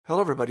Hello,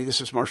 everybody. This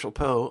is Marshall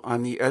Poe.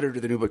 I'm the editor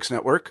of the New Books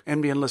Network.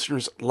 NBN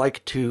listeners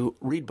like to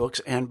read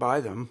books and buy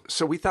them.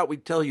 So we thought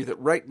we'd tell you that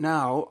right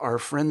now, our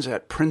friends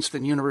at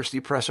Princeton University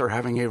Press are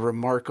having a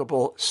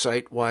remarkable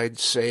site-wide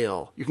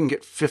sale. You can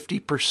get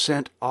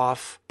 50%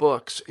 off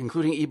books,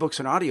 including ebooks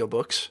and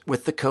audiobooks,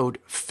 with the code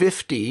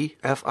 50,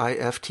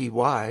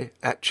 F-I-F-T-Y,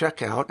 at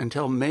checkout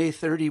until May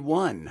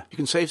 31. You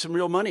can save some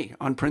real money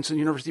on Princeton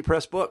University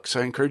Press books.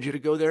 I encourage you to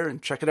go there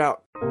and check it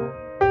out.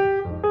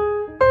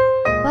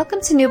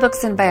 Welcome to New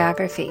Books in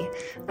Biography.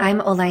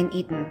 I'm Oline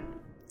Eaton.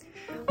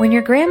 When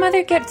your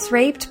grandmother gets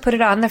raped, put it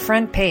on the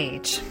front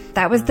page.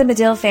 That was the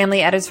Medill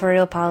family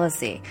editorial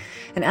policy,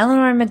 and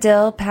Eleanor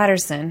Medill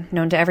Patterson,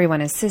 known to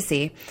everyone as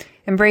Sissy,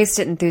 embraced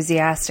it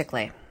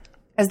enthusiastically.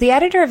 As the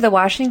editor of the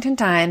Washington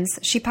Times,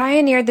 she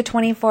pioneered the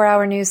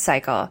 24-hour news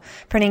cycle,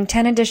 printing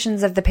 10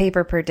 editions of the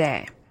paper per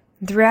day.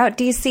 Throughout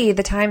D.C.,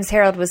 the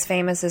Times-Herald was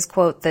famous as,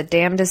 quote, the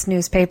damnedest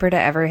newspaper to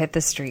ever hit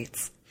the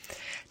streets.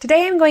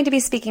 Today I'm going to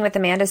be speaking with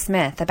Amanda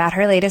Smith about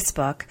her latest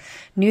book,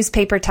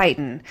 Newspaper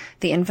Titan,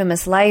 The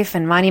Infamous Life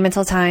and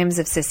Monumental Times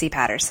of Sissy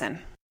Patterson.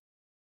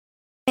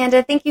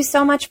 Amanda, thank you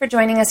so much for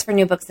joining us for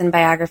New Books in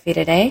Biography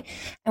today.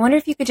 I wonder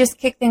if you could just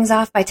kick things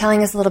off by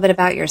telling us a little bit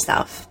about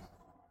yourself.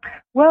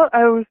 Well,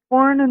 I was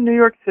born in New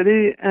York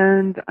City,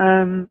 and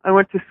I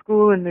went to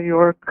school in New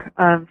York,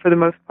 for the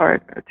most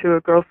part, to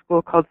a girls'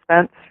 school called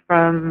Spence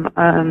from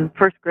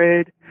first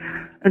grade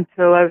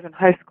until I was in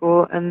high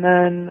school, and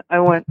then I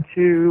went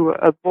to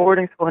a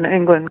boarding school in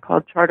England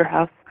called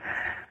Charterhouse,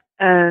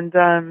 and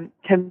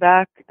came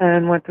back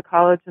and went to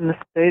college in the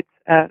States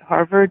at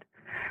Harvard,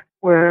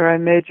 where I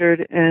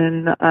majored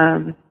in,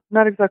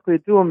 not exactly a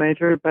dual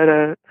major, but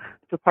a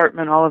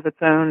department all of its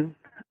own,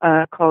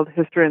 called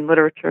History and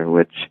Literature,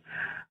 which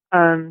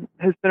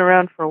has been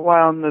around for a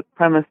while, and the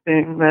premise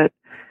being that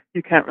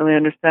you can't really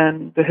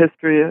understand the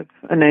history of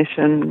a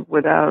nation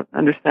without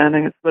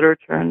understanding its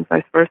literature and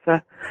vice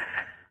versa.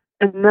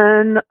 And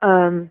then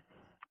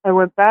I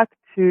went back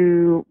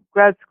to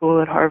grad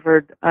school at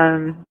Harvard.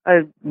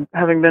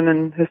 Having been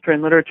in history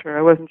and literature,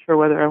 I wasn't sure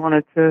whether I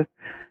wanted to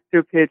do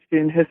a PhD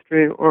in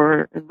history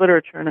or in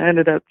literature, and I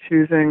ended up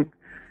choosing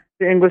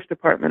the English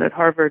department at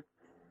Harvard.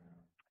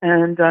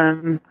 And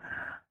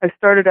I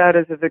started out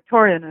as a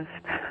Victorianist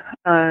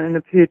in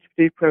the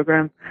PhD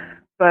program,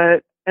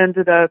 but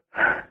ended up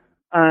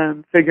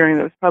figuring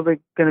that it was probably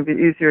going to be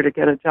easier to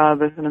get a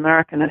job as an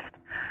Americanist.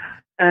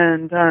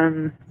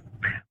 And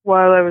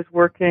while I was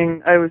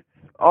working, I was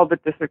all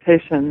but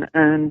dissertation,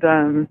 and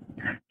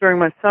during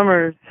my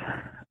summers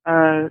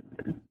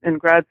in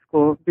grad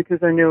school, because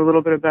I knew a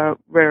little bit about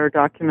rare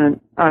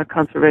document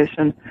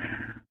conservation,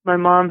 my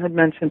mom had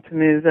mentioned to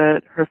me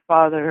that her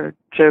father,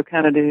 Joe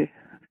Kennedy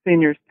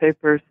Sr.'s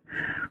papers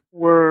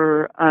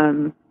were,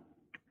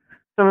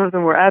 some of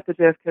them were at the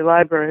JFK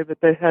Library, but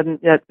they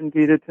hadn't yet been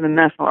deeded to the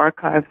National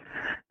Archives.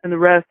 And the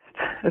rest,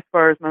 as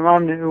far as my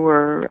mom knew,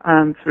 were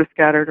sort of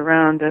scattered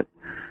around at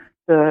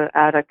the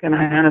attic in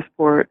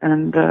Hyannisport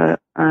and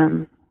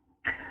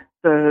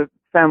the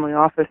family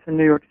office in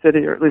New York City,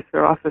 or at least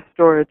their office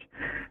storage.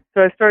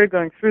 So I started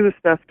going through the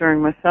stuff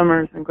during my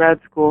summers in grad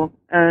school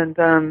and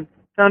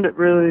found it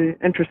really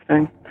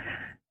interesting.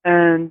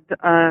 And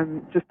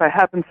just by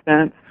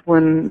happenstance,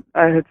 when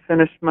I had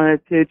finished my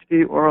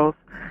PhD orals,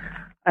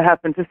 I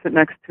happened to sit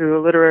next to a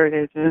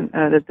literary agent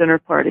at a dinner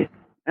party.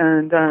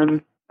 And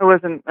I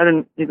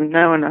didn't even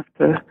know enough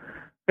to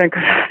think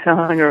of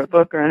selling her a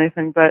book or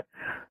anything, but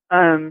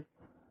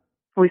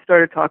we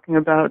started talking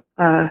about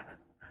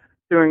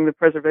doing the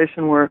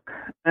preservation work,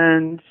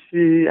 and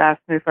she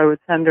asked me if I would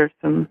send her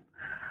some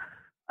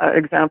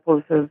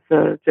examples of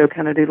the Joe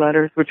Kennedy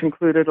letters, which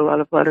included a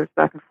lot of letters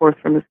back and forth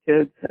from his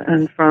kids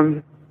and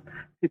from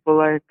people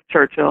like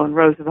Churchill and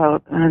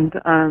Roosevelt. And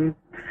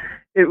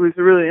it was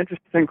a really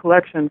interesting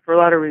collection for a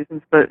lot of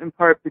reasons, but in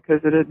part because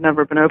it had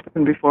never been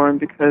opened before,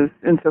 and because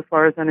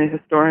insofar as any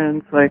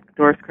historians like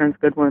Doris Kearns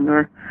Goodwin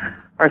or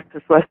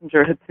Arthur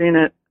Schlesinger had seen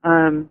it,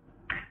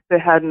 they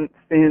hadn't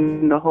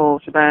seen the whole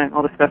shebang,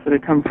 all the stuff that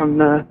had come from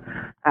the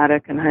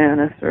attic in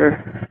Hyannis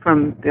or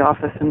from the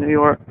office in New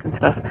York and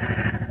stuff.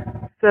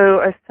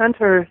 So I sent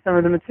her some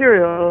of the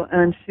material,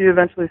 and she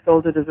eventually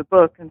sold it as a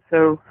book. And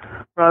so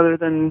rather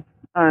than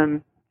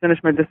finish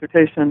my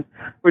dissertation,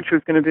 which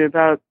was going to be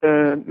about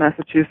the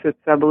Massachusetts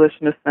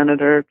abolitionist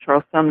senator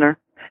Charles Sumner,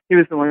 he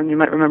was the one you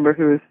might remember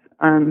who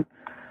was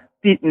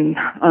beaten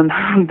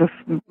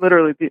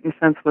literally beaten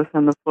senseless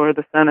on the floor of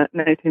the Senate in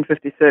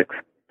 1856.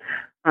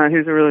 He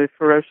was a really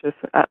ferocious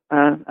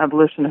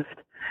abolitionist.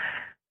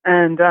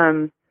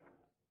 And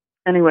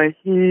anyway,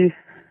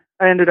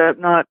 I ended up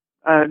not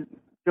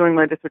doing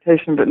my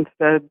dissertation, but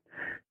instead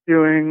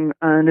doing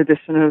an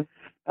edition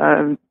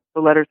of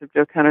the letters of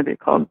Joe Kennedy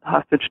called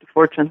Hostage to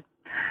Fortune.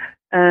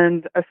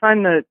 And I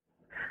find that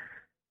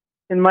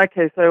in my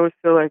case, I always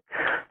feel like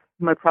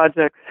my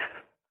projects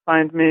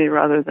find me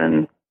rather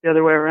than the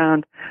other way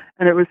around.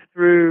 And it was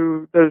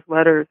through those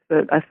letters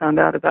that I found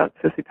out about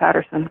Sissy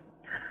Patterson,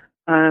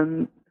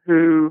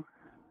 who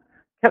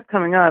kept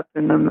coming up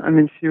in them. I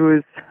mean, she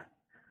was,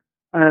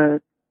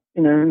 in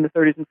the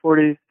 30s and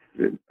 40s,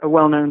 a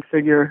well-known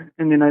figure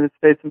in the United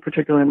States, and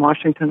particularly in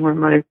Washington, where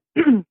my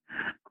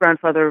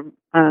grandfather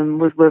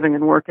was living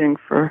and working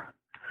for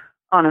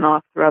on and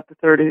off throughout the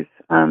 30s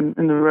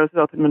in the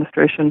Roosevelt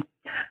administration.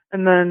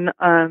 And then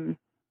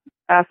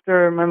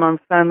after my mom's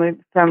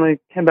family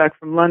came back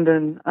from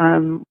London,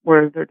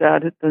 where their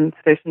dad had been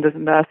stationed as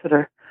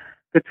ambassador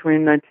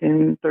between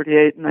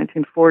 1938 and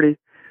 1940,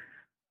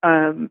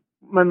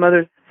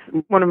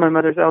 one of my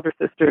mother's elder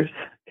sisters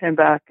came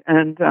back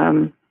and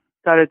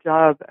got a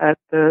job at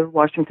the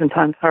Washington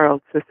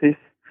Times-Herald, Sissy's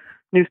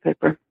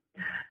newspaper.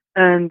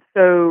 And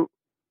so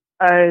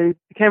I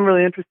became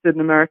really interested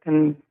in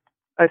American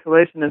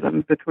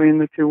isolationism between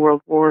the two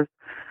world wars.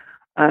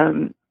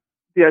 The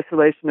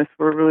isolationists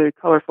were a really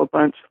colorful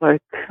bunch,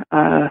 like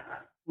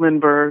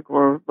Lindbergh,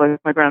 or like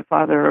my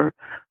grandfather, or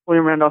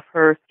William Randolph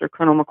Hearst, or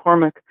Colonel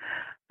McCormick,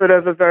 but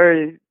of a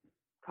very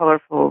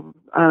colorful,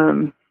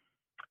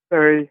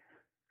 very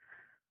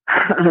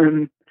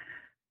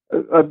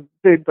a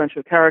big bunch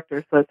of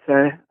characters, let's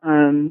say.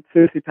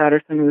 Susie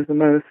Patterson was the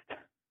most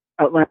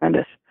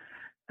outlandish.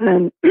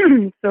 And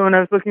so when I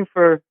was looking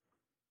for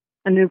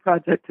a new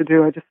project to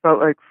do, I just felt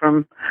like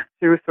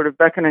she was sort of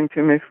beckoning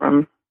to me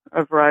from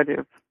a variety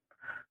of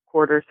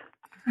quarters.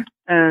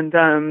 And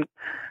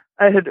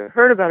I had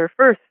heard about her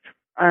first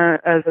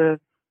as a,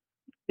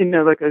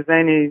 like a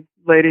zany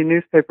lady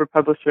newspaper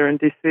publisher in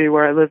D.C.,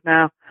 where I live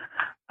now.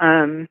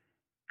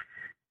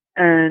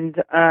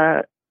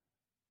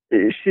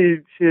 She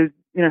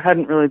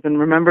hadn't really been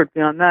remembered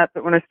beyond that.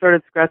 But when I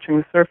started scratching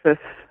the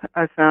surface,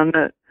 I found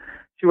that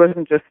she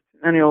wasn't just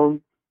any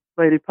old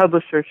lady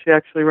publisher. She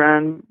actually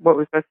ran what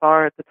was by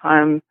far at the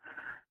time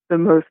the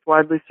most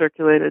widely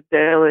circulated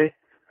daily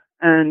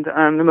and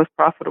the most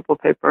profitable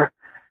paper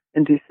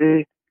in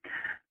D.C.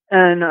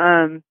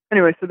 And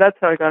anyway, so that's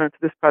how I got into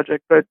this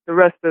project. But the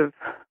rest of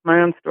my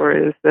own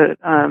story is that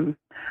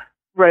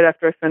right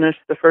after I finished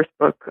the first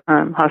book,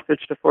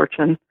 Hostage to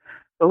Fortune,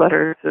 The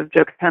Letters of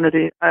Joe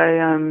Kennedy,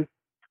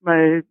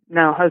 my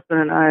now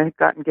husband and I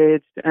got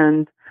engaged,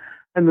 and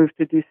I moved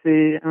to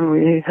D.C., and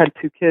we had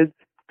 2 kids.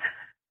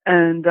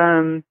 And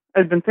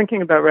I'd been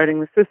thinking about writing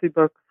the Sissy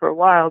book for a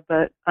while,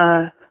 but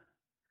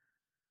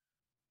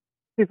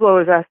people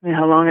always ask me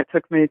how long it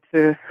took me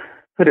to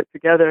put it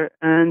together.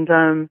 And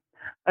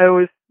I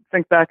always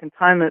think back and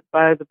time it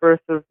by the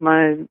birth of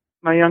my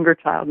younger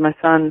child, my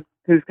son,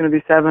 who's going to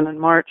be 7 in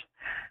March.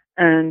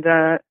 And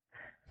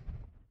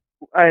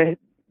I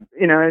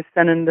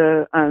sent in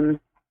the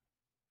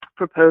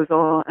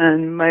proposal,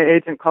 and my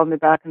agent called me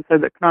back and said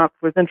that Knopf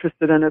was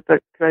interested in it,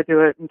 but could I do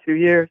it in 2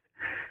 years?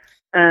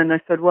 And I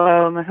said,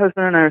 well, my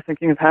husband and I are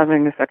thinking of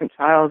having a second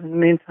child in the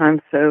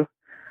meantime, so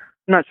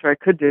I'm not sure I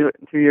could do it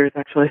in 2 years,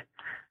 actually.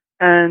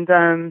 And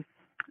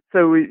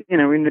so we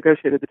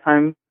negotiated the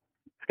time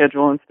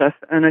schedule and stuff,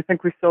 and I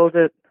think we sold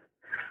it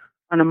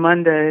on a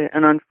Monday,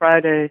 and on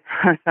Friday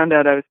I found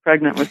out I was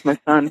pregnant with my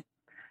son.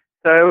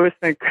 So I always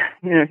think,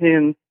 he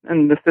and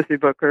the Sissy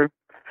book are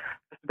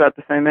just about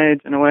the same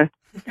age in a way.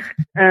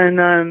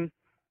 And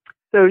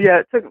so yeah,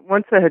 it took,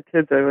 once I had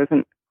kids, I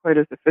wasn't quite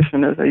as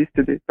efficient as I used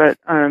to be, but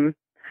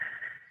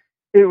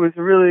it was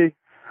a really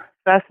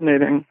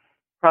fascinating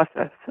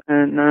process,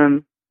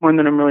 and one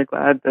that I'm really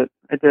glad that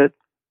I did.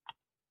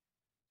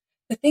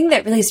 The thing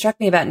that really struck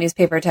me about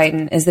Newspaper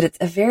Titan is that it's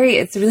a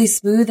really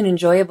smooth and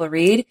enjoyable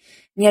read,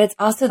 and yet it's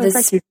also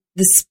this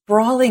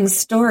sprawling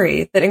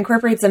story that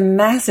incorporates a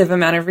massive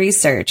amount of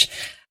research.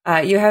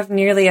 You have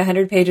nearly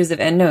 100 pages of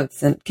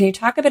endnotes. And can you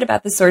talk a bit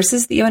about the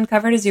sources that you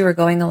uncovered as you were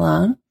going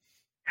along?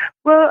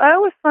 Well, I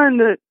always find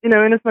that, in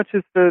as much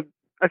as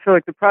I feel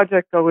like the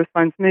project always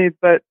finds me,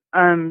 but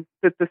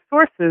that the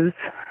sources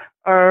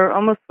are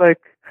almost like,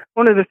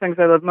 one of the things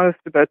I love most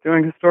about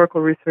doing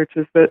historical research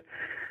is that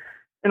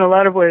in a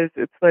lot of ways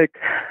it's like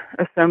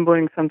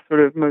assembling some sort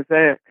of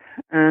mosaic.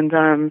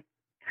 And,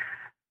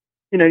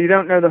 you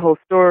don't know the whole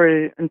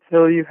story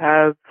until you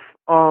have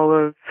all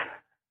of,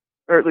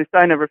 or at least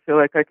I never feel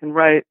like I can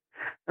write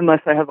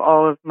unless I have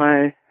all of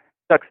my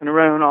ducks in a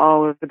row and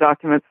all of the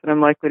documents that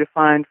I'm likely to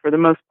find for the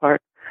most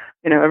part.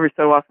 Every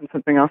so often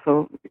something else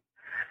will,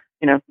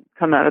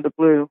 come out of the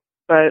blue.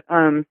 But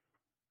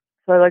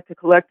so I like to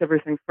collect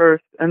everything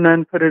first and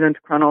then put it into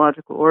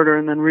chronological order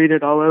and then read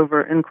it all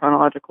over in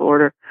chronological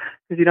order,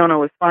 because you don't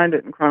always find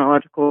it in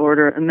chronological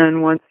order. And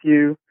then once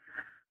you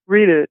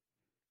read it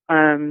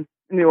in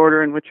the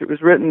order in which it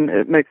was written,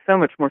 it makes so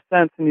much more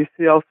sense, and you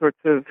see all sorts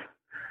of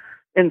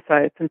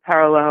insights and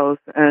parallels,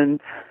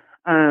 and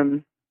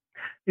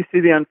you see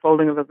the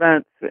unfolding of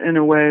events in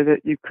a way that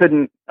you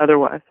couldn't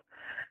otherwise.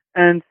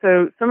 And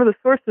so some of the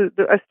sources,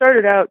 I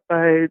started out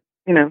by,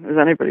 as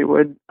anybody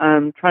would,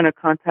 trying to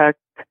contact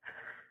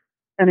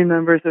any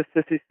members of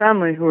Sissy's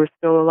family who were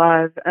still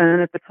alive.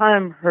 And at the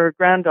time, her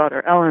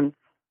granddaughter, Ellen,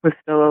 was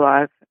still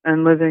alive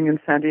and living in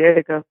San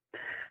Diego.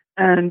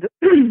 And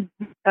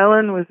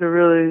Ellen was a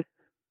really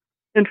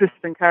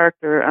interesting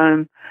character.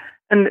 And,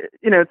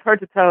 it's hard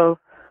to tell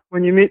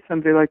when you meet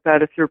somebody like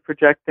that if you're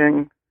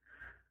projecting,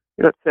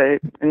 let's say,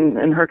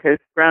 in her case,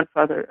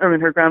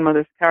 her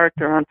grandmother's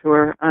character onto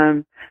her,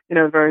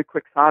 very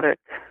quixotic,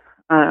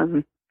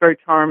 very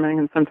charming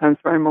and sometimes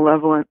very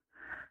malevolent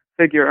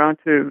figure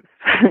onto,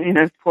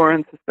 poor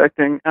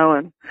unsuspecting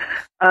Ellen.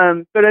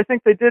 But I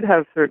think they did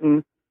have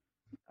certain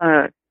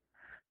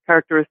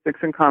characteristics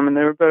in common.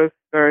 They were both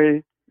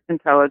very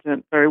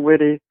intelligent, very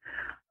witty.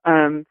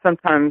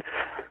 Sometimes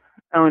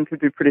Ellen could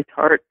be pretty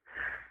tart.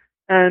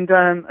 And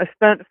I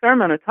spent a fair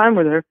amount of time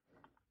with her.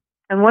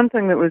 And one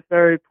thing that was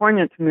very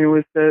poignant to me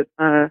was that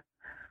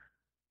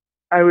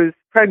I was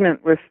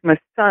pregnant with my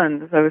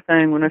son, as I was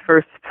saying, when I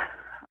first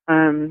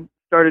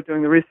started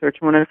doing the research,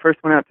 when I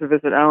first went out to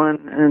visit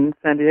Ellen in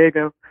San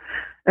Diego.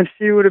 And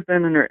she would have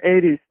been in her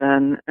 80s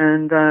then.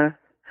 And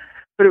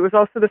but it was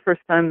also the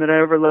first time that I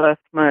ever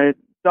left my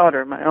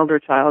daughter, my elder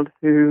child,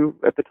 who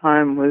at the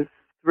time was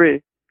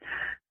 3.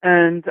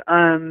 And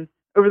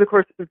over the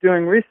course of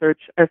doing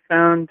research, I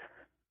found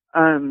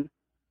the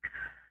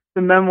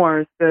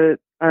memoirs that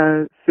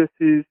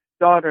Sissy's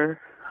daughter,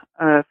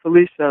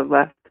 Felicia,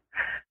 left.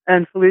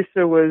 And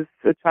Felicia was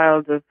a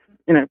child of,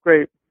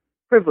 great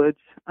privilege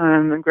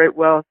and great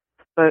wealth,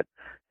 but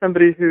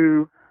somebody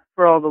who,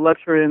 for all the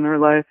luxury in her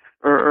life,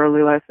 or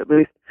early life at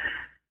least,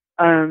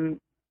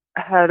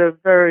 had a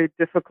very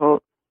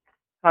difficult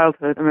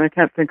childhood. I mean, I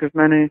can't think of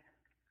many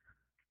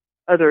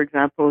other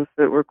examples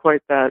that were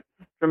quite that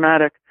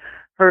dramatic.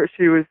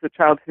 She was the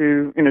child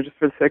who, just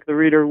for the sake of the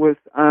reader, was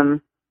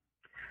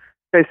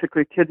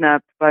basically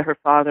kidnapped by her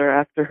father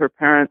after her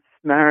parents'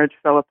 marriage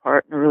fell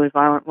apart in a really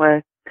violent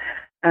way.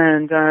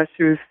 And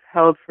she was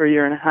held for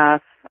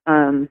 1.5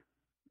 years.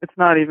 It's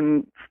not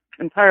even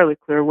entirely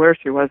clear where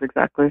she was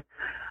exactly.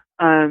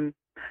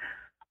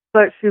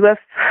 But she left,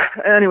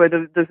 anyway,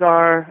 the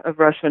Tsar of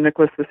Russia,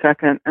 Nicholas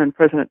II, and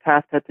President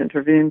Taft had to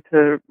intervene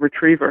to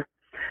retrieve her.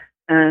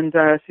 And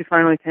she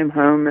finally came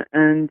home,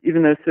 and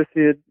even though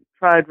Sissy had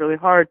tried really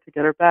hard to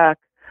get her back,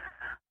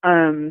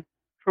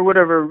 for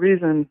whatever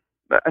reason,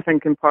 I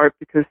think in part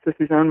because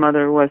Sissy's own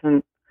mother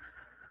wasn't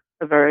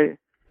a very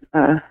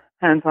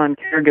hands-on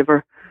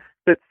caregiver,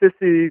 that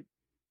Sissy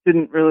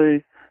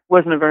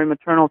wasn't a very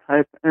maternal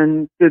type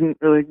and didn't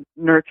really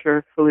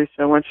nurture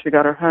Felicia once she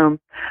got her home.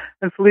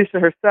 And Felicia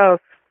herself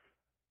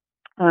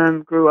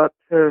grew up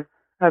to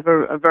have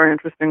a very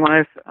interesting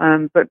life,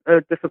 but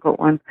a difficult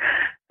one.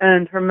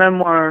 And her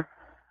memoir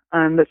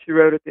that she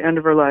wrote at the end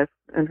of her life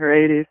in her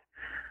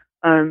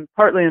 80s,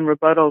 partly in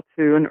rebuttal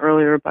to an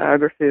earlier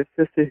biography of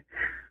Sissy,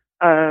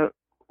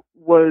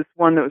 was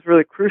one that was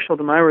really crucial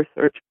to my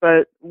research,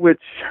 but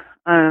which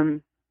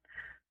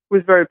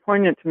was very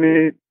poignant to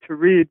me to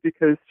read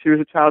because she was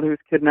a child who was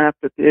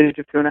kidnapped at the age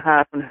of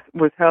 2.5 and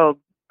was held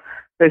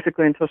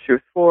basically until she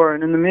was 4.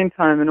 And in the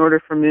meantime, in order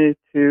for me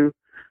to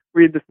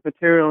read this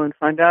material and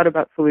find out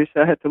about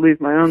Felicia, I had to leave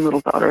my own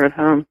little daughter at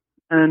home.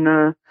 And,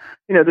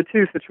 the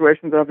two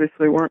situations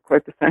obviously weren't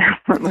quite the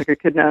same, like a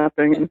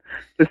kidnapping and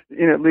just,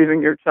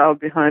 leaving your child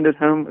behind at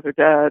home with her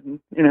dad and,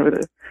 with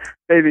a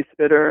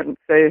babysitter and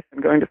safe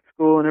and going to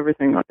school and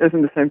everything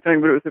isn't the same thing,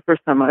 but it was the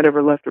first time I'd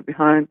ever left her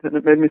behind, and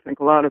it made me think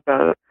a lot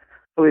about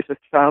Felicia's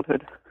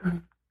childhood.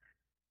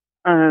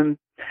 Mm-hmm.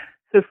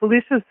 So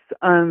Felicia's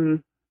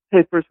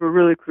papers were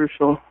really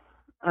crucial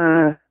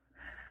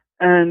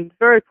and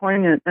very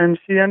poignant, and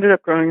she ended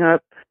up growing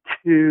up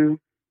to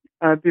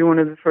be one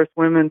of the first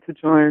women to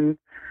join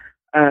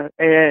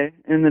AA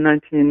in the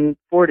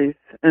 1940s.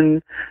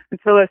 And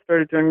until I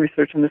started doing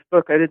research on this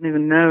book, I didn't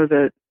even know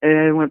that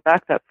AA went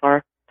back that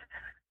far.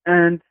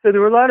 And so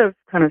there were a lot of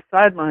kind of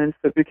sidelines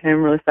that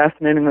became really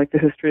fascinating, like the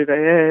history of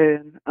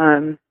AA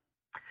and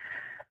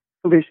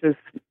Felicia's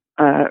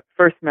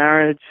first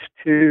marriage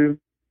to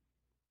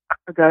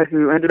a guy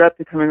who ended up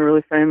becoming a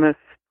really famous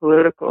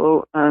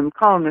political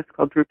columnist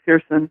called Drew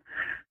Pearson.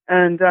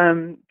 And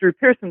Drew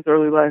Pearson's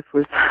early life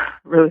was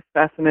really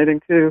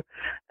fascinating too.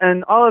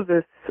 And all of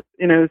this,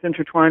 is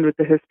intertwined with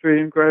the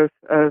history and growth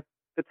of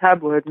the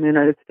tabloid in the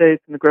United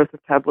States and the growth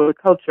of tabloid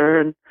culture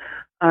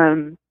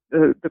and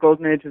the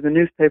golden age of the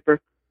newspaper.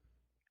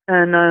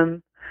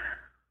 And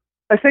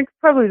I think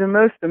probably the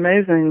most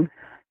amazing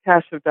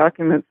cache of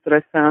documents that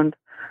I found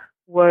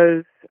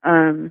was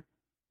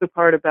the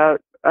part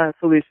about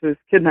Felicia's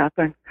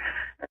kidnapping.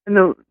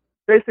 And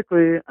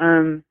basically,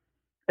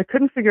 I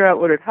couldn't figure out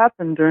what had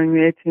happened during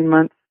the 18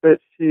 months that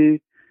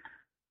she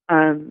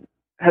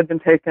had been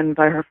taken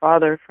by her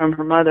father from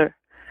her mother.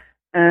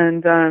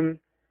 And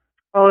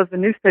all of the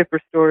newspaper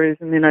stories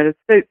in the United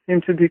States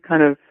seemed to be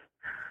kind of,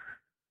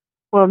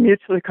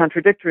 mutually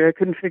contradictory. I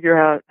couldn't figure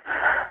out,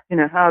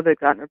 how they'd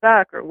gotten her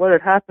back or what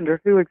had happened or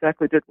who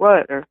exactly did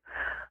what.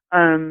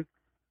 And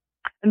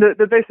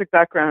the basic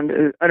background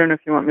is, I don't know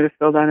if you want me to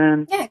fill that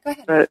in. Yeah, go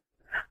ahead. But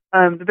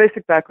the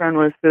basic background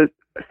was that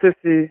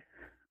Sissy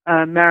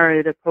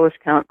married a Polish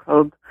count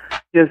called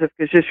Józef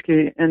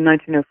Giżycki in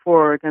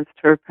 1904 against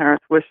her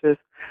parents' wishes.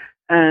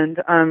 And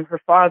her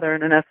father,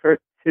 in an effort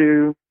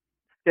to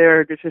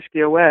scare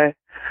Giżycki away,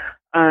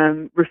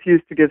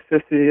 refused to give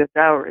Sissy a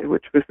dowry,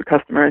 which was the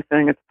customary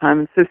thing at the time.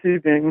 And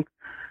Sissy, being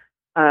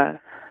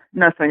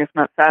nothing if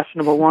not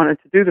fashionable, wanted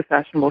to do the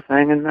fashionable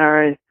thing and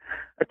marry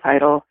a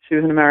title. She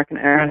was an American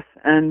heiress.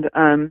 And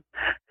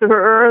so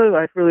her early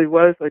life really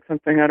was like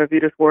something out of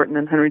Edith Wharton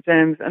and Henry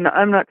James. And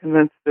I'm not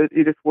convinced that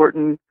Edith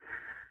Wharton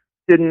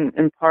didn't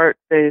in part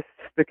base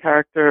the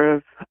character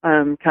of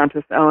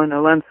Countess Ellen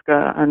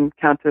Olenska and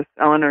Countess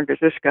Eleanor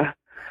Gajishka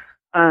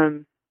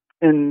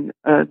in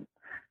The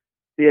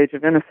Age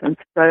of Innocence.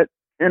 But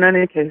in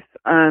any case,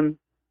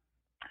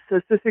 so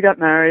Sissy got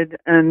married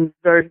and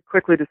very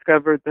quickly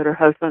discovered that her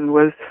husband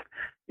was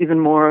even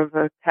more of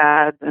a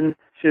cad than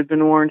she had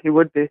been warned he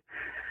would be,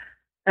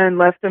 and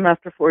left him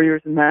after 4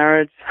 years of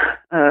marriage,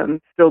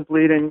 still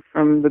bleeding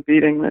from the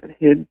beating that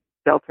he had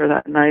dealt her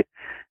that night.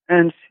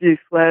 And she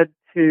fled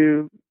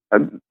to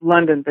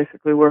London,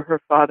 basically, where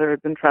her father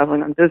had been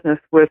traveling on business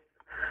with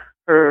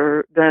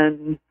her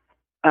then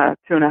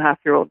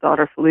 2.5-year-old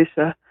daughter,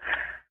 Felicia.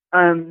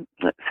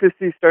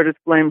 Sissy started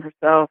to blame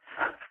herself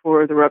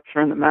for the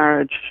rupture in the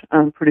marriage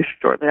pretty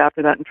shortly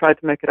after that and tried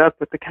to make it up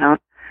with the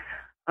Count.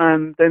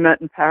 They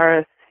met in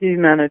Paris. He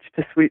managed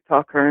to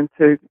sweet-talk her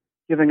into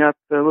giving up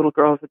the little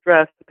girl's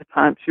address. At the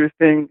time, she was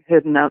being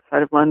hidden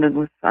outside of London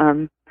with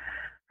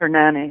her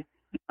nanny.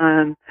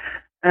 And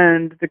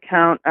the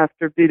Count,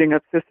 after beating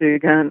up Sissy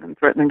again and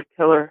threatening to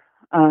kill her,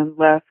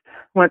 left,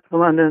 went to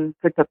London,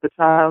 picked up the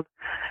child,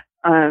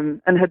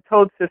 and had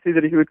told Sissy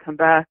that he would come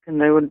back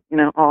and they would,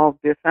 all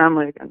be a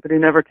family again. But he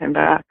never came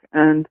back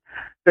and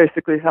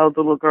basically held the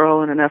little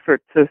girl in an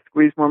effort to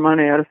squeeze more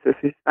money out of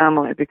Sissy's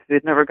family because he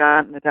had never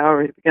gotten the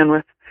dowry to begin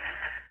with.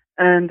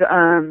 And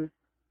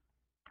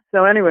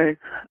so anyway,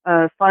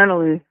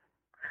 finally,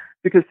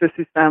 because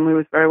Sissy's family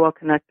was very well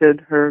connected,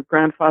 her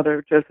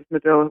grandfather, Joseph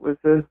Medill, was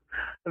a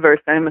very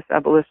famous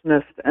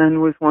abolitionist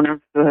and was one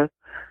of the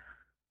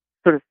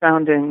sort of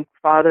founding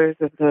fathers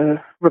of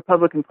the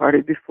Republican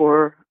Party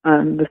before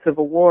the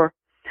Civil War.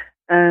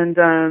 And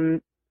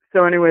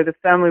so anyway, the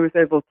family was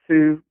able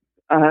to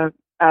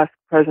ask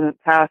President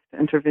Taft to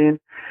intervene.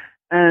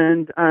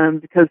 And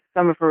because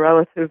some of her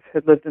relatives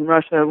had lived in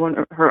Russia,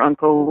 her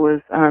uncle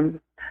was the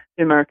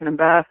American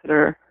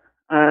ambassador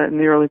in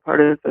the early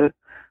part of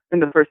in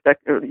the first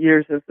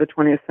years of the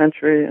 20th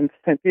century in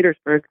St.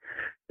 Petersburg,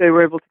 they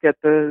were able to get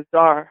the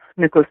Tsar,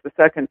 Nicholas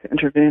II, to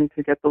intervene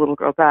to get the little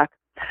girl back.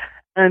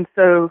 And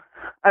so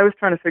I was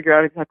trying to figure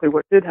out exactly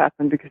what did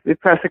happen because the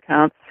press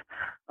accounts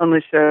only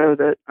show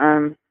that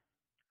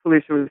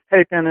Felicia was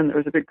taken and there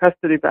was a big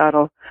custody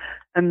battle.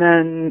 And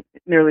then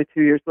nearly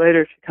 2 years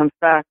later, she comes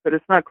back, but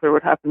it's not clear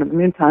what happened in the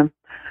meantime.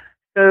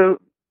 So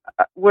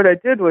what I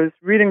did was,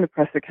 reading the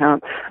press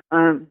accounts,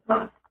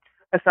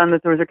 I found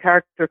that there was a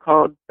character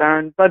called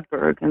Baron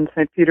Budberg in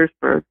St.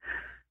 Petersburg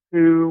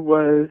who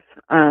was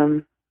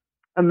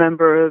a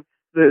member of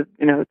the,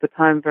 at the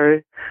time,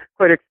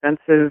 quite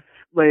expensive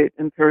late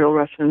Imperial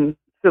Russian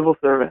civil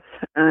service.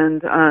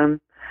 And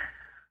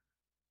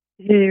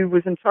he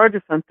was in charge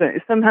of something.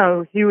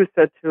 Somehow he was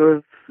said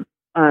to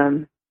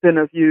have been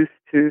of use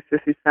to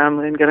Sissy's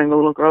family in getting the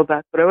little girl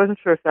back, but I wasn't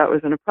sure if that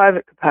was in a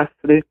private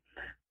capacity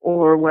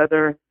or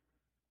whether,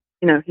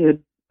 he had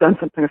done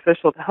something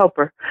official to help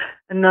her.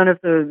 And none of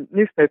the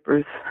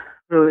newspapers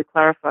really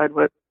clarified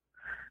what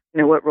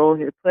role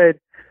he had played.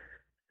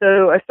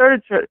 So I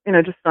started,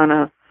 just trying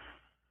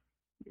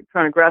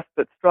to grasp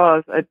at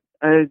straws.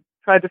 I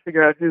tried to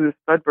figure out who this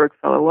Budberg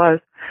fellow was,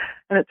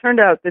 and it turned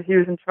out that he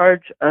was in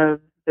charge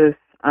of this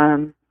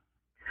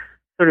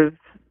sort of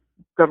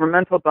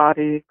governmental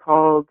body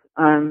called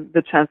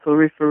the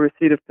Chancellerie for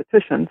Receipt of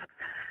Petitions.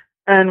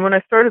 And when I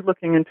started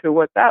looking into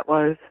what that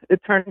was, it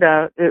turned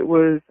out it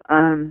was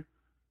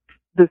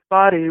this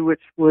body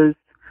which was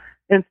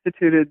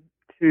instituted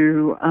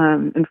to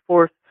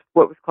enforce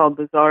what was called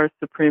the Tsar's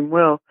supreme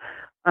will.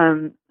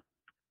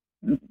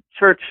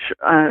 Church,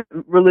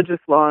 religious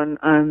law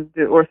in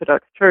the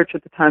Orthodox Church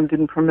at the time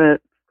didn't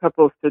permit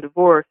couples to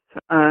divorce,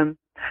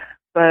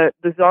 but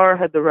the Tsar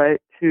had the right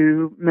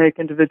to make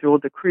individual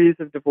decrees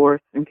of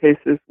divorce in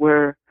cases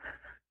where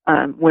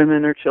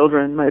women or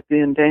children might be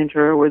in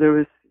danger, or where there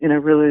was,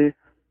 really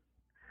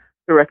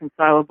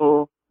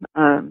irreconcilable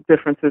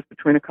differences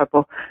between a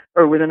couple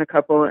or within a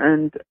couple,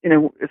 and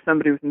if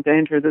somebody was in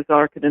danger, the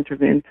Tsar could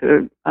intervene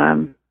to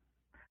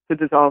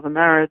dissolve a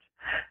marriage.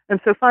 And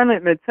so finally,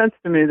 it made sense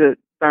to me that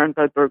Baron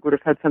Budberg would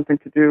have had something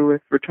to do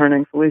with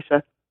returning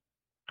Felicia.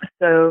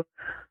 So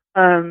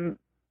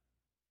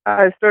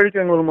I started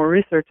doing a little more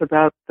research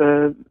about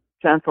the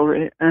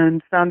Chancellery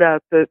and found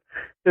out that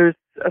there's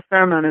a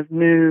fair amount of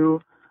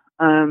new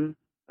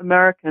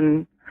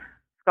American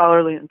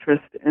scholarly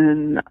interest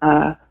in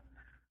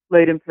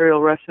late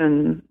Imperial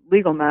Russian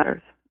legal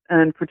matters,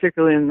 and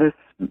particularly in this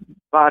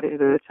body,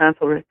 the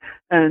Chancellery.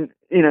 And,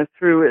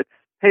 through its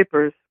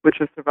papers, which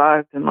have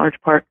survived in large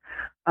part,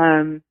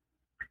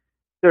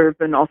 there have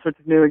been all sorts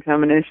of new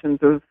examinations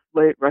of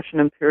late Russian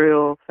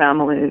imperial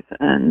families.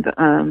 And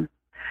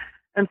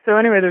so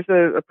anyway,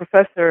 there's a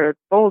professor at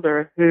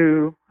Boulder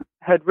who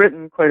had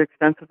written quite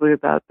extensively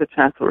about the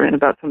Chancellery and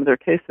about some of their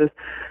cases.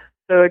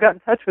 So I got in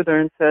touch with her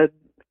and said,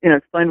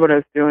 explained what I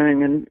was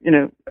doing and,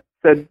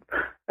 said,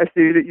 I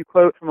see that you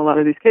quote from a lot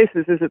of these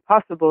cases. Is it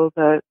possible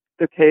that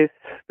the case,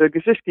 the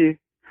Gajishki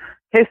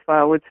case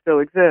file would still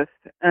exist.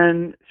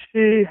 And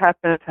she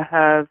happened to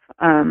have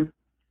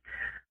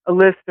a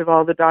list of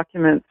all the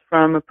documents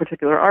from a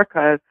particular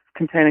archive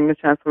containing the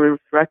Chancellery's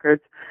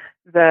records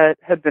that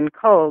had been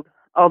culled,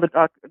 all the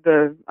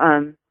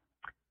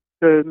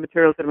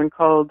materials that had been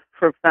culled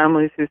for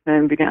families whose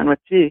name began with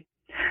G.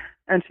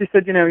 And she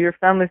said, your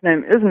family's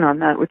name isn't on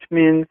that, which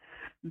means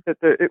that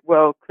it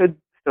could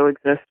still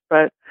exist,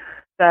 but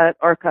that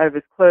archive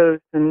is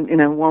closed and,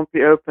 won't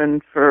be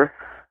open for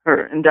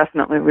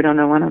indefinitely. We don't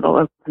know when it'll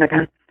open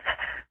again.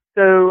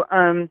 So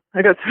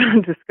I got sort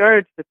of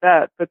discouraged at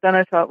that, but then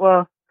I thought,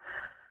 well,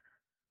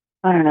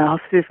 I don't know, I'll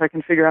see if I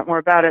can figure out more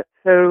about it.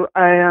 So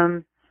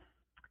I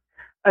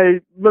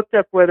looked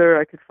up whether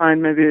I could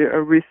find maybe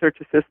a research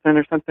assistant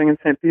or something in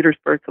St.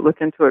 Petersburg to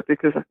look into it,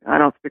 because I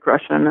don't speak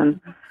Russian, and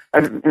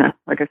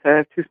like I said, I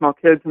have two small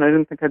kids, and I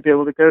didn't think I'd be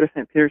able to go to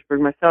St.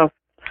 Petersburg myself.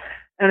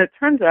 And it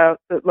turns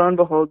out that, lo and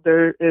behold,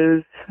 there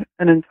is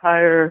an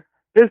entire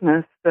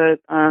business that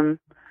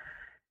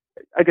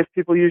I guess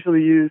people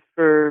usually use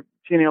for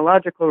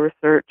genealogical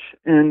research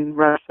in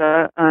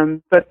Russia,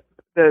 but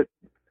that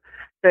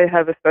they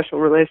have a special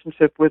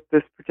relationship with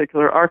this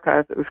particular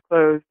archive that was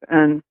closed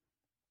and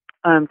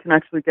can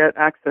actually get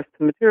access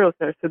to materials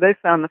there. So they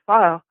found the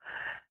file.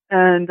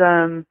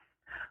 And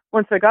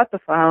once I got the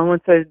file,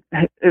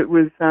 it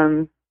was,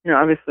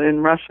 obviously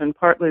in Russian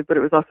partly, but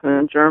it was also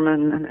in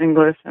German and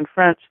English and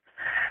French.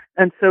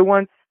 And so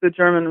once the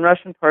German and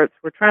Russian parts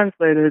were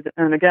translated,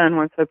 and again,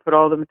 once I put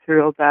all the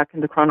material back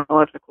into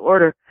chronological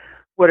order,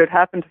 what had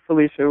happened to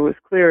Felicia was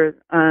clear.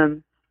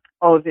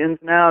 All of the ins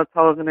and outs,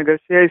 all of the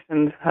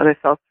negotiations, how they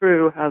fell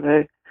through, how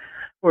they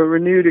were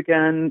renewed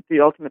again,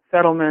 the ultimate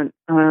settlement,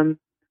 and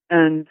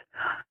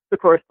the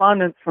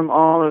correspondence from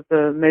all of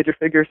the major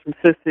figures, from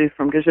Sissy,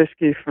 from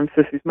Gizhishki, from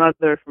Sissy's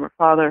mother, from her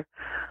father.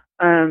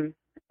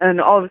 And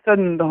all of a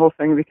sudden, the whole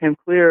thing became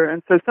clear.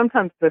 And so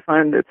sometimes I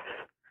find it's,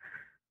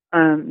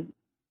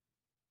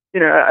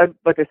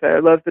 like I say, I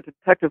love the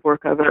detective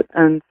work of it.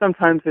 And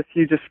sometimes if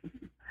you just,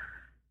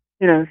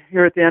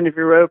 you're at the end of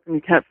your rope and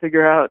you can't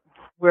figure out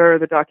where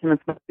the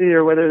documents must be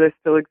or whether they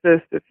still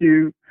exist, if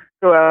you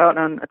go out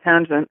on a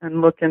tangent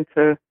and look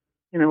into,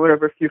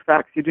 whatever few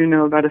facts you do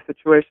know about a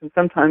situation,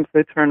 sometimes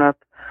they turn up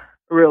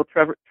a real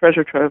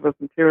treasure trove of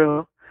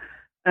material.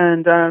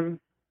 And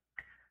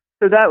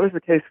so that was the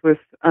case with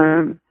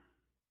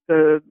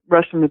the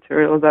Russian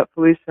material about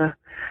Felicia.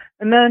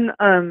 And then,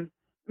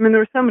 there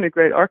were so many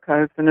great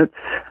archives, and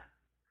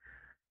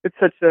it's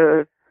such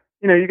a,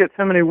 you get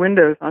so many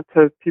windows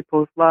onto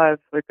people's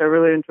lives. Like, I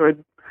really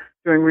enjoyed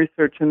doing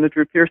research in the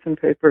Drew Pearson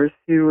papers.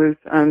 He was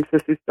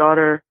Sissy's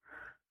daughter,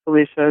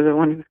 Felicia, the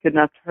one who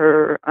kidnapped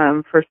her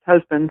first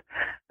husband.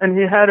 And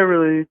he had a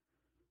really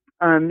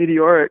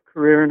meteoric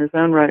career in his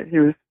own right. He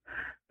was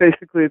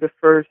basically the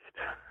first,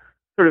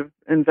 sort of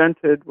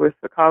invented with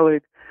a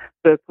colleague,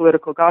 the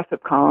political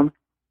gossip column,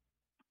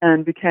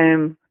 and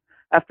became,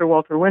 after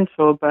Walter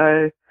Winchell,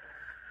 by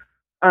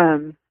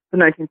the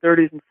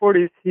 1930s and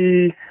 40s,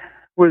 he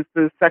was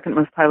the second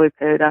most highly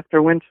paid,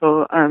 after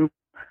Winchell,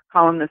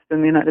 columnist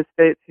in the United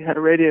States. He had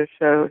a radio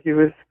show. He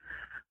was,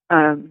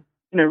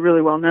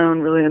 really well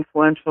known, really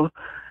influential.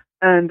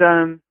 And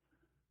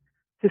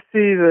to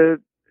see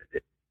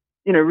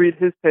read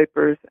his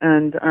papers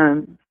and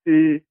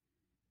see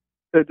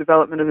the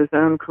development of his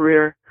own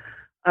career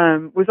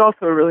was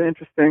also a really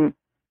interesting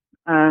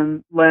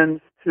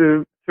lens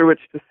through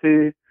which to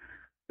see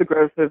the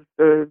growth of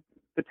the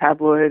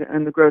tabloid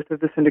and the growth of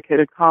the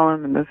syndicated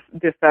column and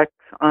the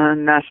effects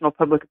on national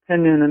public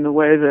opinion and the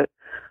way that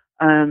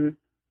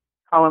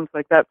columns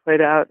like that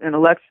played out in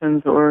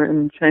elections or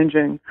in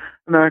changing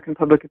American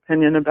public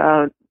opinion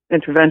about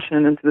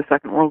intervention into the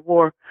Second World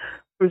War.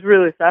 It was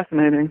really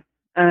fascinating.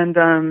 And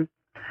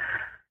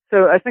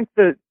so I think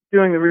that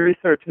doing the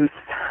research is,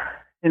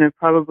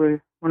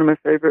 probably one of my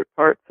favorite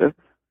parts of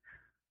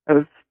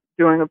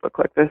doing a book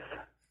like this.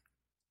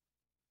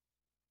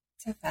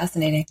 So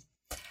fascinating.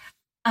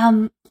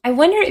 I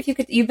wonder if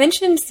you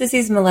mentioned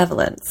Sissy's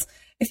malevolence.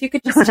 If you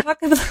could just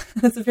talk about,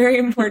 that's a very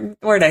important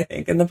word, I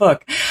think, in the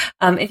book.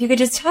 If you could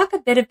just talk a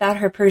bit about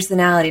her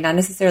personality, not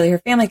necessarily her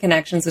family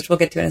connections, which we'll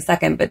get to in a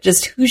second, but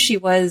just who she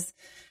was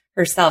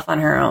herself on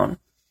her own.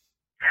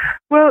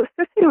 Well,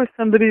 Sissy was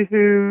somebody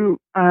who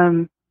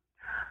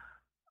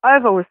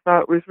I've always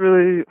thought was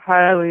really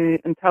highly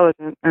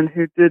intelligent and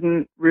who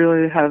didn't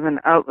really have an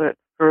outlet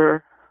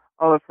for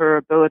all of her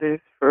abilities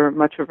for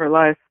much of her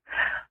life.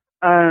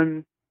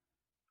 I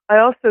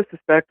also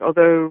suspect,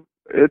 although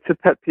it's a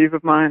pet peeve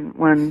of mine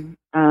when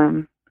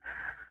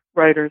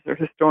writers or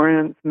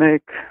historians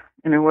make,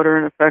 what are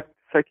in effect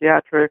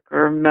psychiatric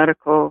or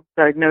medical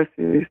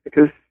diagnoses,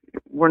 because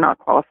we're not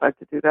qualified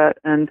to do that.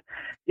 And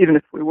even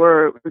if we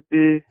were, it would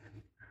be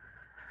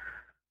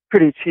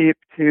pretty cheap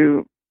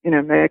to,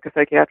 make a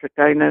psychiatric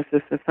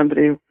diagnosis of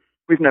somebody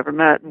we've never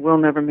met and will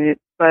never meet.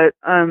 But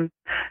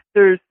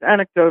there's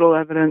anecdotal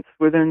evidence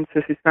within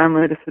Sissy's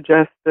family to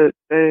suggest that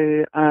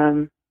they,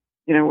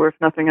 were, if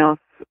nothing else,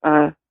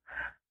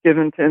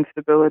 given to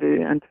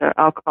instability and to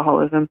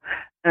alcoholism.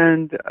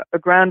 And a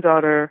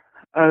granddaughter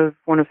of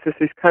one of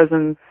Sissy's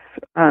cousins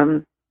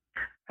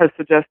has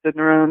suggested in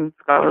her own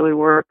scholarly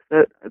work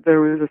that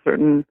there was a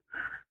certain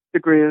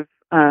degree of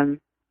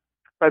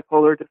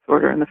bipolar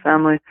disorder in the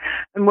family.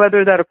 And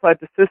whether that applied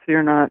to Sissy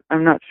or not,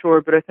 I'm not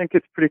sure, but I think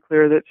it's pretty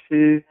clear that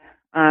she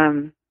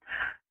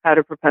had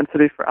a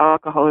propensity for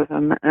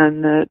alcoholism,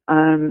 and that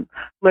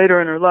later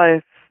in her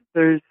life,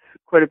 there's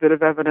quite a bit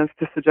of evidence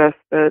to suggest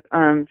that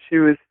she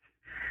was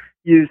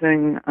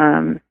using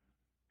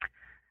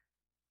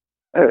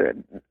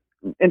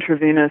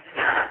intravenous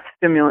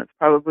stimulants,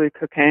 probably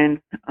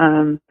cocaine,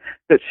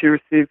 that she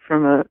received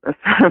from a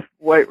sort of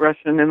white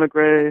Russian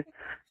immigrant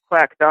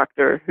quack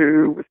doctor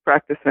who was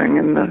practicing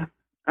in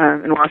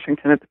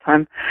Washington at the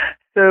time.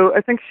 So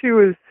I think she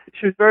was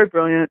very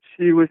brilliant.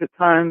 She was at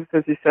times,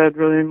 as you said,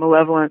 really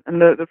malevolent,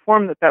 and the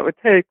form that would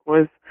take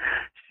was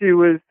she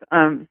was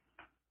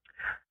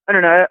I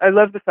don't know. I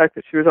love the fact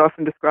that she was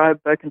often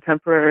described by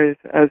contemporaries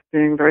as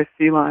being very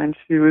feline.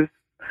 She was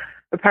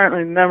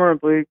apparently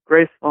memorably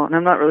graceful, and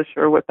I'm not really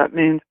sure what that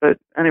means, but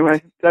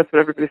anyway, that's what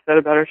everybody said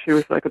about her. She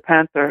was like a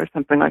panther or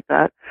something like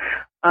that.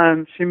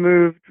 She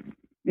moved,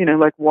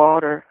 like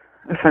water,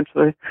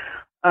 essentially.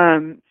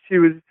 She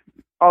was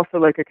also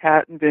like a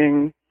cat in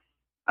being,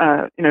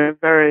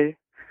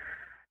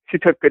 she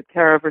took good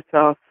care of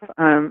herself.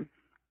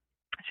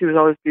 She was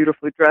always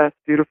beautifully dressed,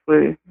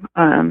 beautifully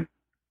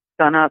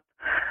done up.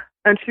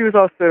 And she was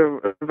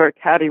also a very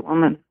catty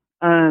woman.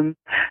 And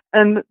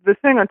the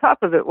thing on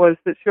top of it was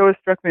that she always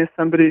struck me as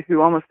somebody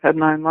who almost had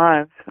 9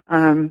 lives.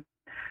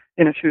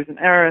 She was an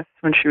heiress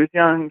when she was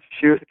young.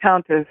 She was a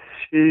countess.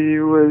 She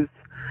was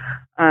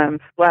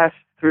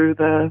splashed through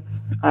the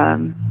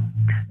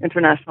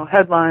international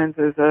headlines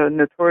as a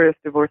notorious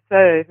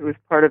divorcee who was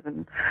part of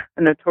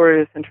a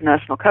notorious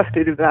international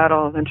custody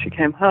battle. Then she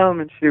came home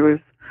and she was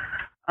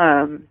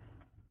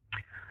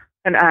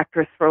an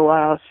actress for a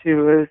while. She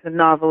was a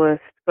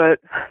novelist, but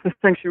the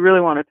thing she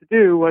really wanted to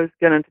do was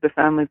get into the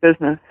family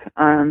business.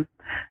 And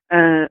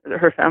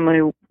her family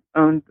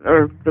owned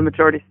the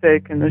majority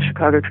stake in the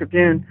Chicago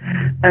Tribune,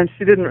 and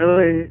she didn't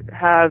really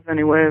have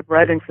any way of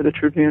writing for the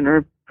Tribune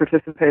or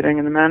participating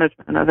in the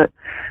management of it.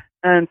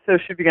 And so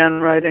she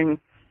began writing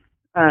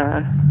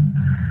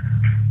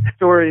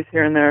stories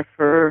here and there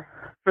for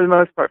the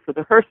most part for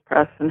the Hearst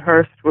Press, and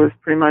Hearst was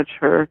pretty much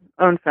her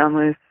own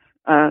family's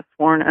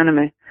sworn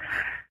enemy.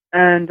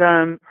 And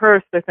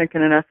Hearst, I think,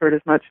 in an effort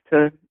as much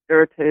to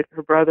irritate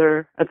her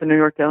brother at the New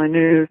York Daily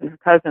News and her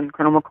cousin,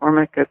 Colonel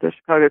McCormick, at the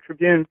Chicago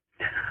Tribune,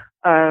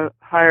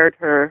 hired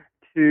her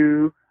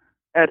to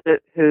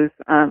edit his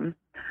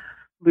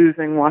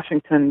losing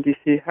Washington,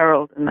 D.C.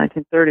 Herald in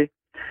 1930.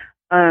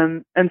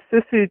 And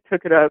Sissy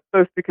took it up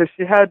both because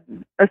she had,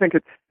 I think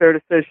it's fair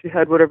to say, she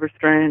had whatever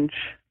strange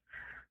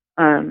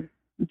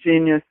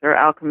genius or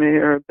alchemy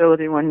or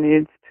ability one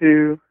needs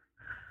to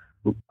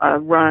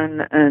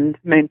run and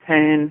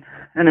maintain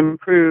and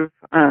improve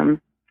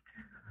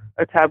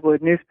a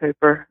tabloid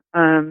newspaper.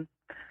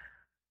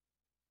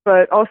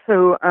 But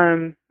also,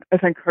 I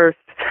think Hearst,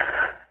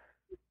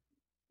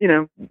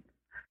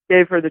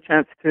 gave her the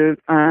chance to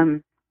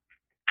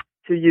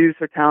use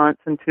her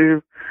talents and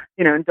to,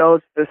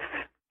 indulge this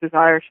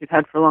desire she'd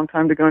had for a long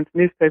time to go into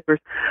newspapers.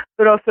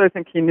 But also, I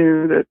think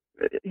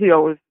he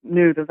always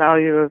knew the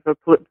value of a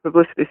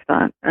publicity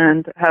stunt,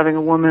 and having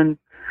a woman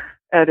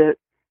edit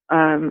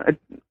a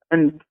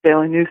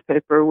daily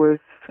newspaper was,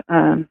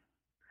 at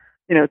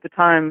the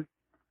time,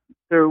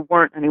 there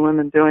weren't any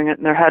women doing it,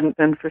 and there hadn't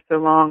been for so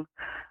long,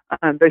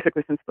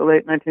 basically since the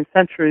late 19th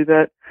century,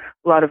 that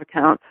a lot of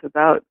accounts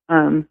about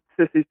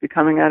Sissy's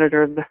becoming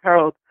editor of the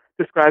Herald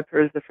described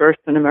her as the first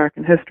in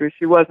American history.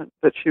 She wasn't,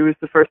 but she was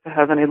the first to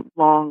have any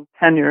long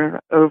tenure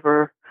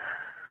over,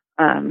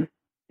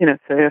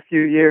 say a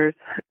few years.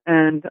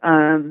 And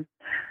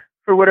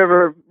for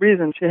whatever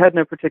reason, she had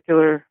no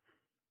particular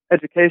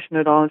education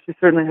at all, and she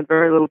certainly had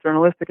very little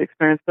journalistic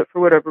experience, but for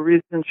whatever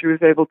reason, she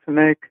was able to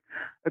make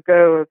a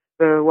go of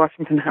the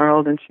Washington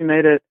Herald, and she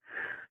made it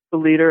the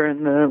leader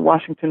in the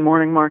Washington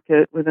morning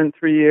market within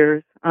 3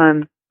 years.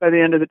 By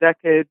the end of the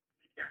decade,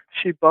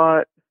 she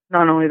bought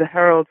not only the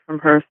Herald from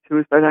Hearst, who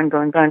was by then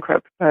going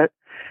bankrupt, but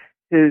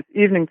his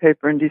evening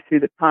paper in D.C.,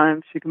 The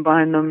Times. She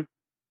combined them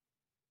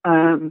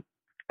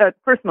at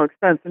personal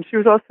expense, and she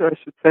was also, I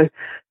should say,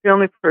 the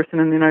only person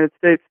in the United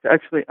States to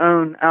actually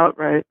own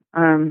outright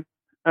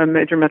a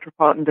major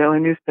metropolitan daily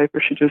newspaper.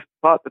 She just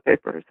bought the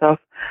paper herself.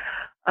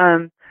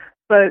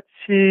 But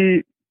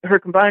her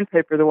combined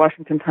paper, the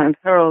Washington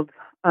Times-Herald,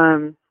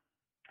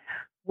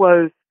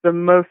 was the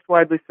most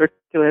widely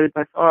circulated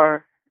by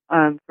far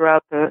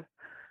throughout the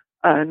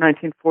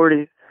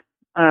 1940s,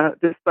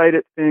 despite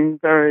it being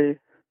very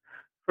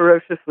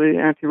ferociously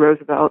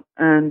anti-Roosevelt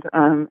and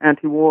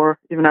anti-war,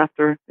 even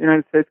after the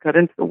United States got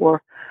into the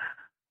war.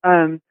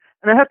 And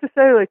I have to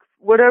say,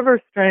 whatever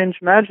strange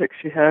magic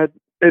she had,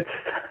 it's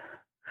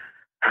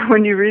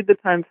when you read the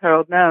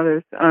Times-Herald now,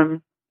 there's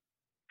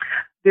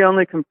the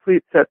only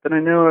complete set that I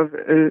know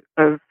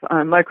of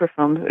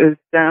microfilms is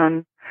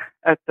down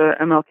at the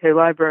MLK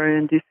Library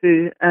in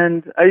D.C.,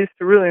 and I used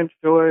to really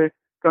enjoy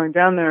going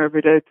down there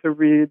every day to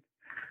read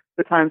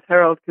the Times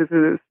Herald because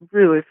it is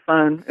really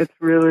fun. It's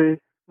really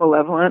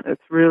malevolent.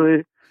 It's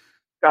really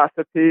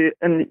gossipy,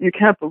 and you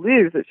can't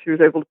believe that she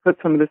was able to put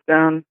some of this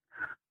down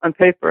on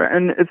paper.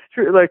 And it's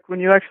true, like when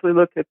you actually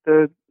look at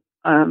the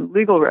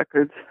legal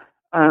records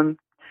in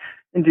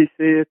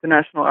D.C. at the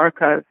National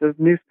Archives of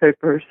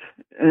newspapers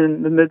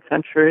in the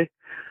mid-century,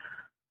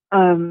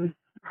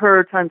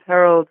 her Times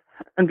Herald,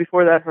 and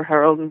before that her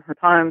Herald and her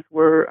Times,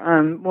 were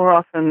more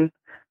often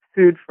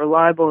sued for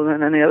libel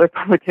than any other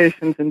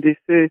publications in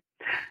D.C.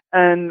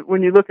 And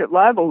when you look at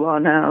libel law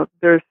now,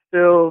 there's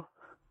still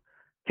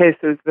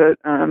cases that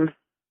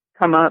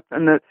come up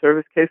and that serve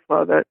as case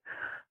law that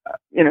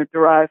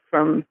derive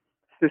from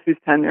Sissy's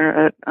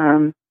tenure at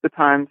the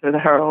Times or the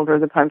Herald or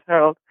the Times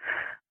Herald.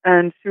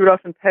 And she would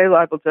often pay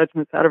libel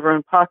judgments out of her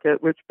own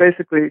pocket, which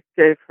basically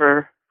gave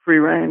her free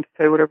rein to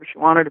say whatever she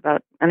wanted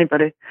about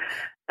anybody.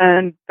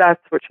 And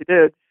that's what she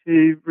did.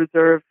 She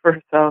reserved for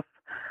herself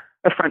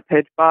a front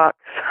page box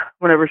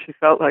whenever she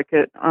felt like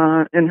it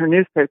in her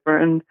newspaper.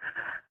 And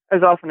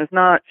as often as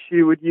not,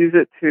 she would use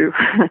it to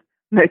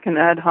make an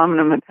ad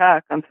hominem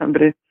attack on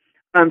somebody.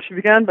 She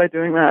began by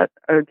doing that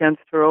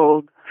against her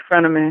old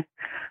frenemy,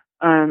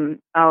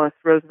 Alice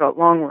Roosevelt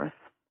Longworth,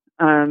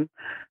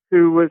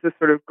 who was a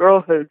sort of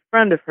girlhood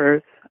friend of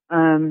hers,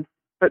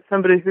 but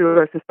somebody who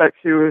I suspect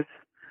she was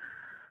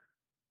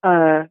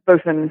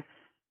both in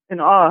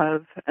awe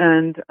of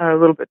and a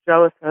little bit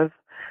jealous of.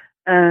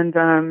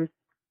 And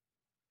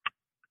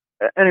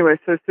anyway,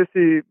 so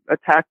Sissy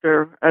attacked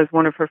her as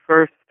one of her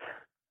first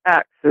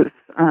acts as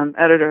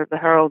editor of the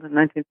Herald in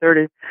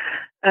 1930.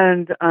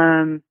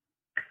 And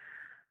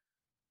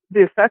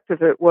the effect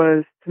of it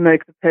was to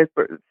make the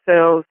paper,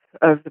 sales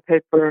of the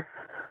paper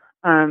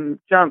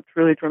jumped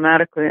really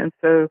dramatically. And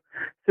so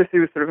Sissy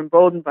was sort of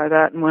emboldened by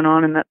that and went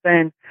on in that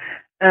vein.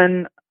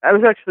 And I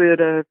was actually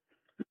at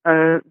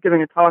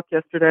giving a talk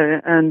yesterday,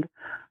 and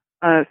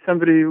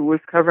somebody was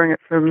covering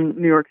it from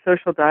New York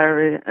Social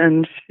Diary,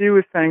 and she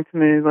was saying to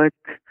me, like,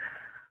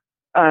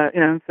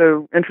 I'm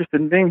so interested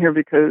in being here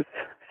because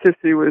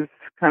Sissy was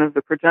kind of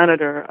the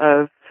progenitor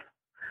of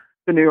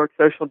the New York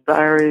Social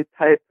Diary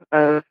type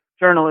of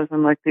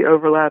journalism, like the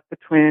overlap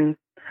between,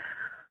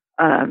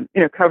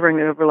 covering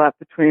the overlap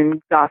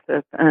between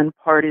gossip and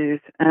parties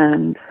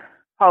and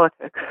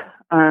politics,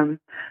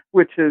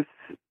 which is,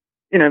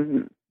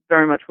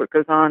 very much what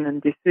goes on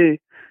in D.C.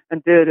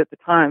 and did at the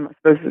time. I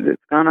suppose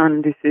it's gone on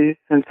in D.C.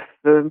 since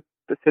the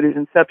city's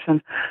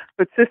inception.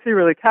 But Sissy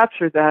really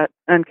captured that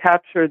and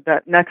captured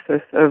that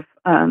nexus of,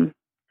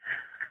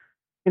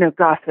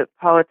 gossip,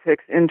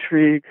 politics,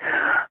 intrigue,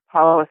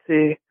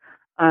 policy,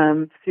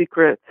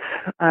 secrets,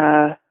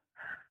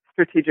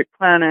 strategic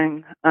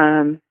planning.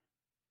 And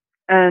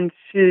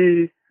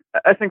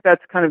I think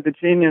that's kind of the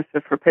genius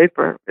of her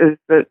paper, is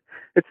that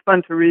it's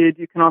fun to read.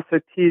 You can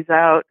also tease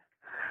out,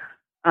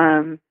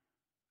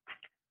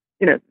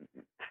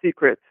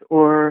 secrets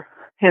or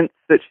hints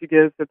that she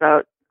gives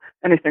about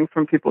anything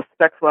from people's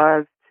sex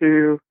lives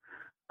to,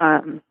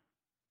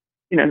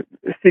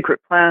 secret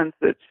plans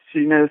that she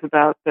knows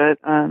about that,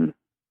 are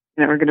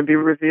going to be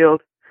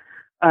revealed,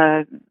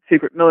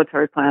 secret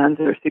military plans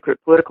or secret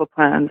political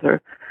plans or,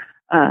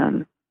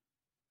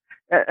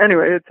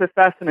 anyway, it's a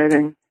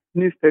fascinating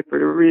newspaper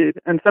to read.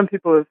 And some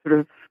people have sort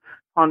of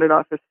pawned it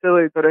off as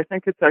silly, but I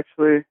think it's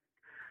actually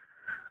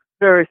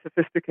very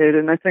sophisticated.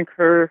 And I think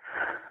her,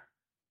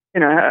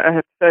 I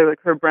have to say,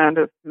 like, her brand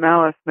of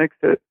malice makes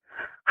it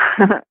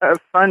a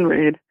fun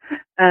read.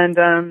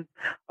 And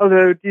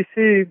although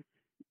D.C.,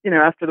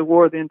 after the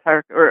war,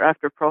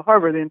 after Pearl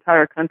Harbor, the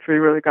entire country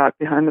really got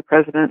behind the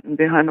president and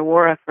behind the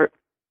war effort.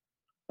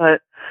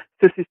 But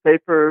Sissy's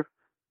paper,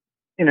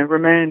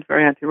 remained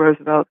very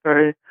anti-Roosevelt,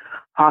 very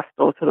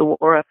hostile to the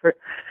war effort.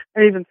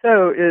 And even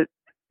so,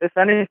 if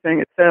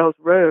anything, its sales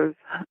rose.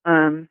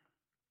 And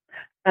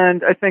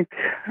I think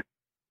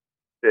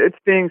it's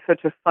being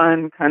such a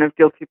fun kind of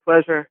guilty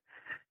pleasure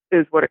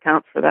is what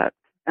accounts for that.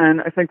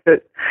 And I think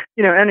that,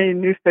 any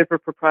newspaper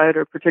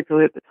proprietor,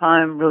 particularly at the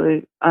time,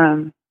 really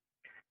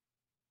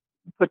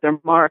put their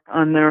mark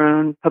on their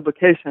own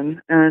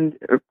publication. And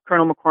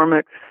Colonel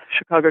McCormick's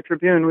Chicago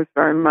Tribune was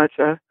very much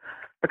a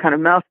kind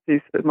of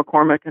mouthpiece of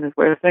McCormick and his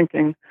way of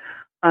thinking.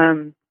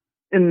 In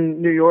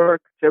New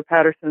York, Joe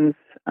Patterson's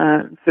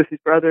Sissy's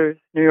Brothers,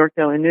 New York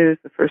Daily News,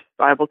 the first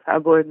Bible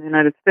tabloid in the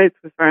United States,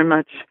 was very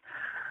much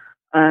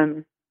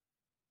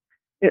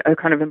a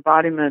kind of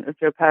embodiment of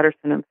Joe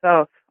Patterson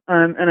himself.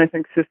 And I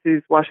think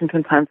Sissy's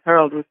Washington Times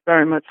Herald was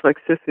very much like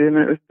Sissy. I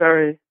mean, it was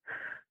very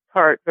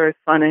tart, very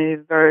funny,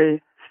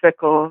 very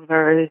fickle,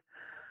 very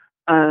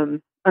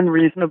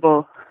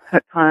unreasonable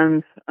at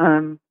times,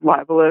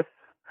 libelous,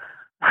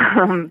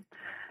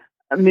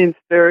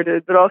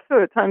 mean-spirited, but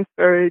also at times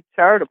very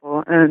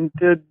charitable, and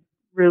did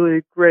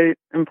really great,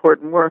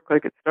 important work.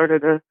 Like, it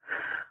started a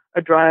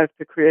drive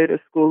to create a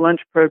school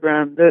lunch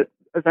program that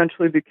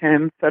eventually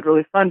became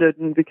federally funded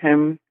and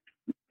became,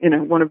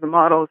 one of the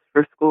models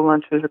for school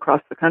lunches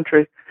across the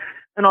country.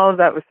 And all of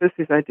that was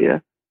Sissy's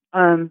idea.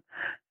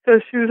 So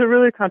she was a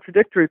really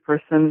contradictory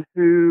person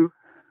who,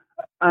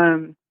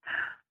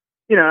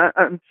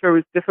 I'm sure it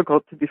was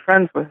difficult to be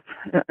friends with,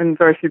 and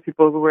very few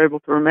people who were able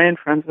to remain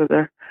friends with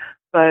her.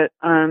 But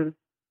I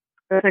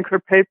think her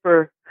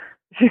paper,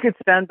 if you could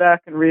stand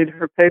back and read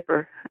her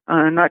paper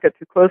and not get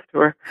too close to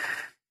her,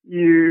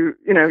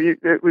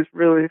 it was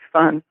really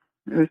fun.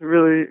 It was a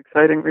really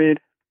exciting read.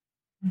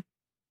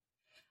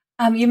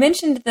 You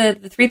mentioned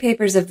the three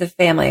papers of the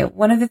family.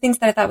 One of the things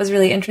that I thought was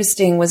really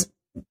interesting was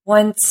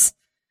once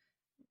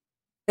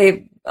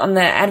on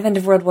the advent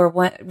of World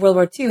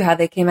War II, how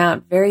they came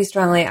out very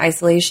strongly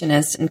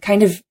isolationist and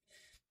kind of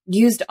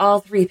used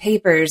all three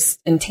papers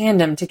in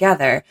tandem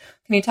together.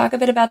 Can you talk a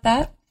bit about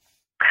that?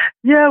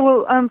 Yeah,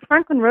 well,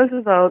 Franklin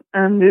Roosevelt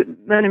and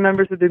many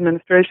members of the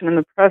administration and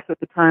the press at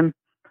the time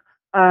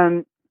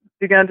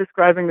began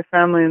describing the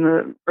family in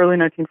the early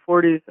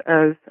 1940s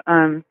as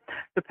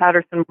the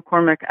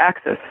Patterson-McCormick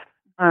axis.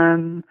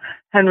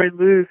 Henry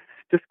Luce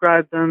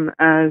described them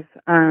as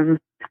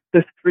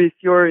the three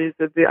furies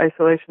of the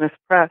isolationist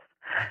press.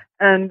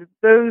 And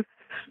those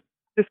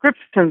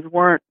descriptions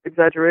weren't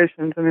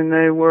exaggerations. I mean,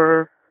 they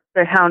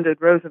hounded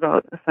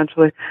Roosevelt,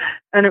 essentially.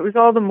 And it was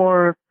all the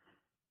more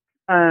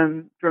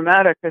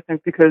dramatic, I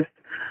think, because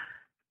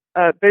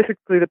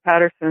basically the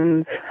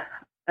Pattersons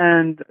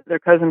and their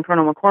cousin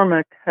Colonel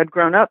McCormick had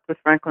grown up with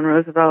Franklin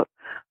Roosevelt.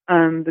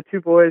 The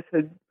two boys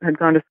had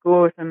gone to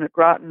school with him at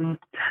Groton.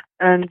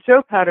 And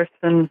Joe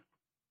Patterson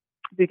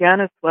began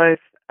his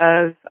life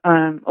as,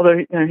 although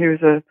he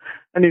was a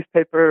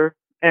newspaper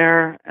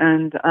heir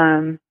and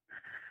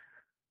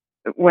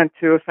went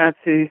to a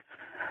fancy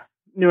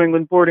New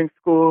England boarding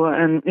school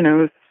and,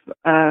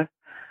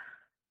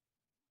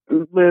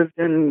 lived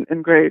in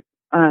great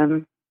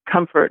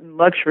comfort and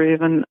luxury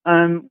even,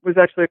 was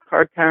actually a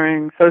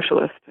card-carrying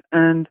socialist.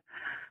 And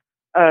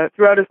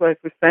throughout his life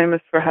was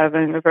famous for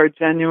having a very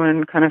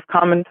genuine kind of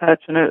common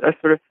touch and a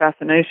sort of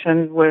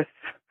fascination with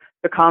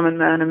the common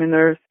man. I mean,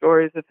 there are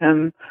stories of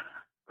him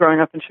growing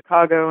up in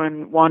Chicago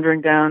and wandering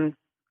down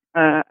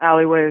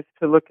alleyways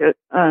to look at,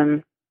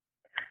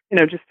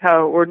 just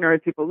how ordinary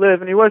people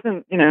live. And he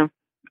wasn't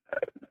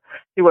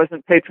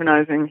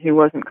patronizing. He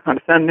wasn't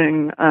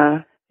condescending.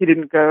 He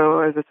didn't go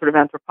as a sort of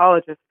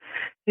anthropologist.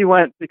 He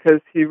went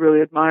because he really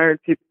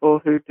admired people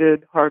who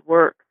did hard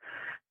work.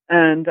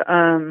 And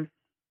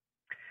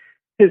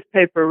his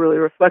paper really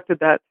reflected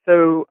that.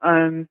 So,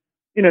 the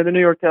New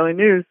York Daily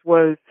News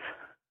was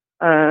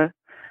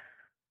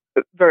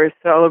very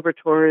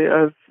celebratory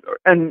of,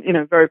 and,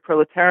 very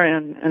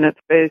proletarian in its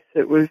base.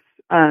 It was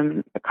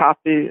a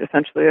copy,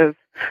 essentially,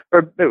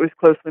 or it was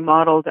closely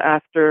modeled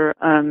after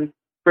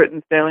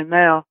Britain's Daily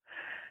Mail.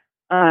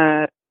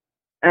 In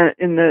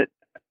that,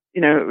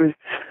 it was,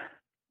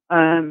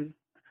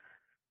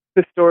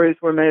 the stories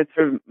were made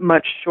sort of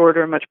much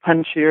shorter, much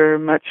punchier,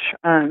 much,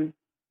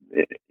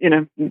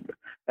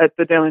 at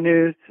the Daily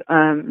News,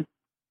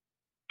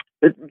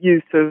 the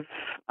use of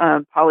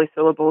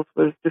polysyllables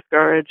was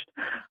discouraged.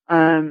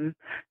 The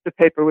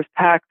paper was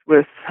packed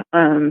with,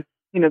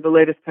 the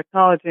latest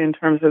technology in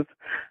terms of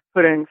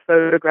putting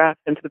photographs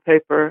into the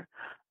paper,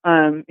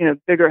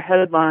 bigger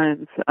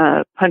headlines,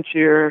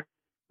 punchier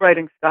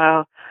writing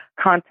style,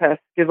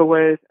 contests,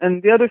 giveaways.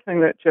 And the other thing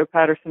that Joe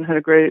Patterson had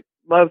a great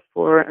love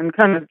for and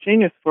kind of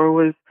genius for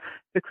was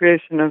the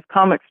creation of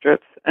comic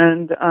strips.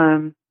 And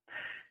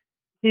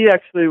he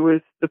actually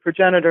was the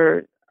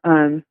progenitor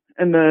and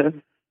the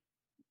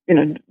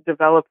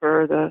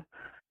developer,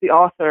 the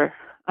author,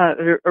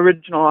 the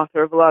original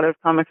author of a lot of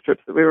comic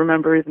strips that we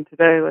remember even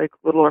today, like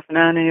Little Orphan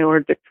Annie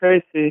or Dick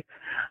Tracy,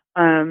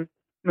 Moon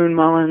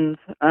Mullins.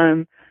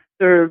 There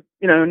are,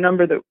 a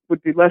number that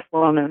would be less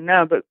well known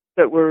now, but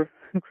that were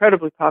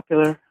incredibly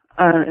popular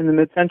in the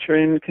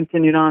mid-century and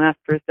continued on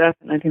after his death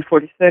in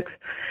 1946.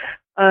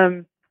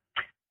 And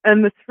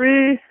the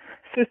three,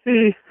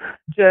 Sissy,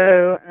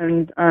 Joe,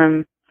 and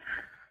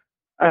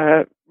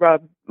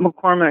Rob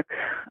McCormick,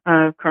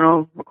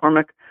 Colonel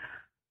McCormick,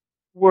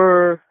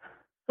 were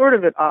sort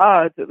of at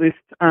odds, at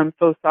least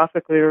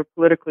philosophically or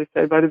politically,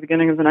 say, by the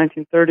beginning of the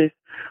 1930s.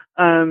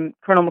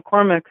 Colonel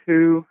McCormick,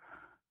 who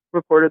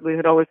reportedly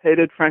had always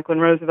hated Franklin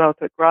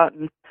Roosevelt at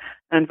Groton,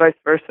 and vice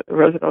versa,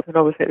 Roosevelt had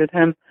always hated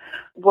him.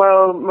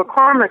 While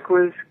McCormick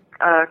was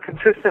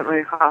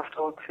consistently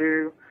hostile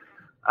to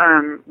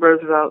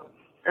Roosevelt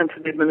and to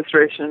the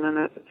administration and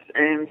its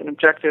aims and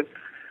objectives,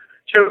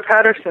 Joe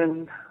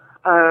Patterson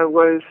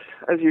was,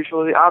 as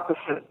usual, the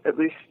opposite, at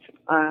least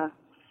at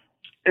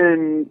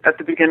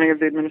the beginning of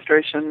the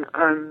administration.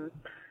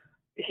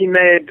 He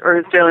made, or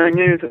his Daily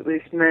News at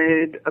least,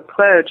 made a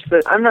pledge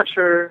that I'm not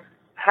sure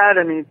had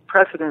any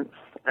precedence,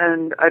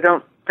 and I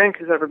don't think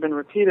has ever been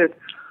repeated,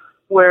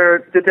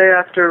 where the day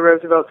after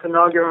Roosevelt's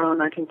inaugural in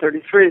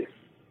 1933,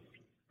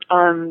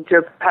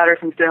 Joe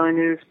Patterson's Daily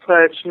News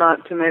pledged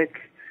not to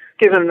make,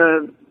 given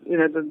the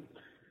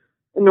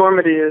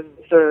enormity of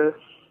the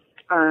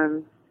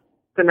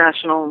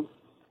national,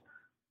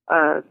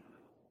 the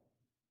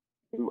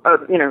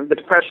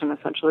Depression,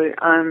 essentially.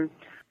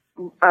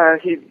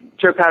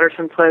 Joe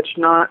Patterson pledged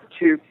not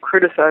to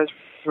criticize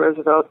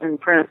Roosevelt in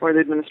print or the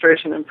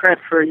administration in print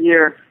for a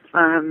year.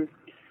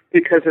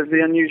 because of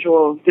the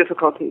unusual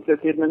difficulties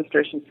that the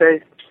administration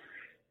faced.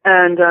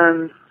 And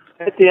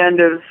at the end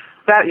of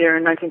that year,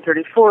 in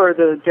 1934,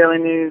 the Daily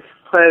News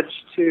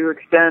pledged to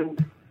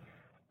extend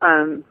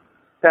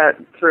that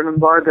sort of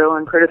embargo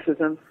on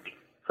criticism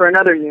for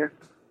another year.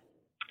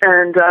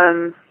 And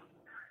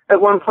at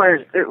one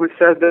point, it was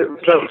said that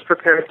Roosevelt was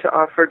prepared to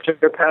offer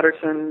Joe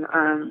Patterson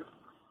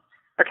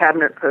a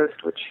cabinet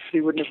post, which he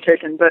wouldn't have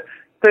taken. But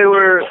they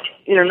were,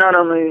 not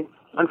only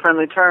on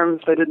friendly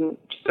terms, they didn't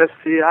just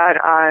see eye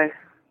to eye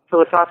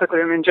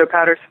philosophically. I mean, Joe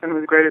Patterson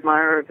was a great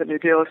admirer of the New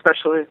Deal,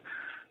 especially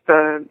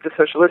the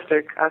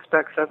socialistic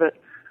aspects of it.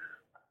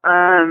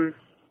 And,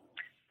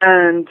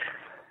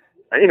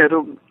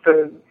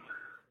 the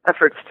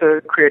efforts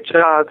to create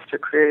jobs, to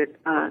create,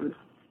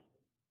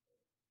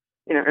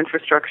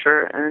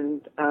 infrastructure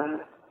and,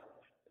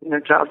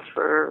 jobs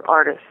for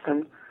artists.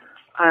 And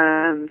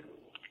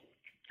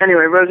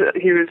anyway,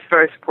 he was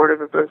very supportive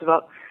of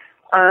Roosevelt.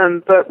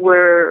 But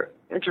where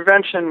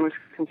intervention was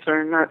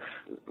concerned, that's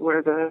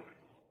where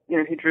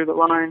he drew the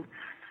line.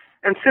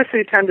 And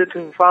Cissy tended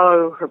to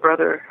follow her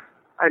brother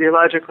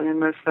ideologically in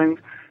most things.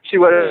 She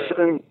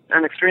wasn't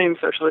an extreme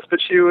socialist, but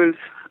she was,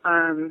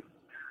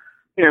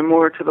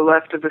 more to the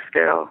left of the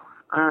scale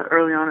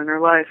early on in her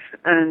life.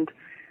 And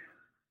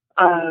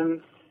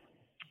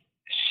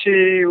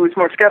she was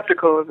more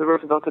skeptical of the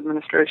Roosevelt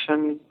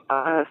administration,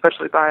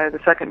 especially by the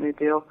Second New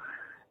Deal.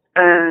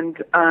 And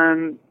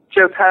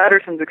Joe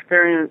Patterson's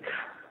experience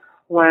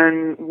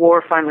when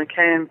war finally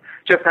came,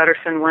 Joe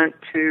Patterson went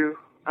to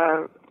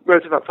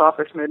Roosevelt's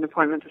office, made an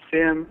appointment to see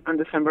him on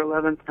December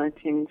 11th,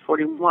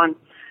 1941,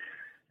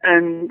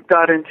 and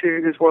got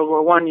into his World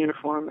War I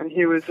uniform. And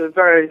he was a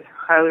very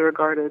highly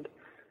regarded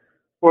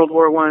World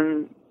War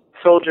I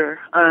soldier.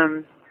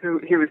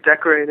 He was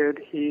decorated.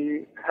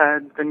 He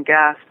had been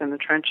gassed in the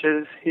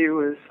trenches. He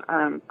was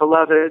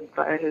beloved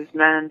by his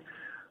men,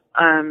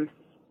 and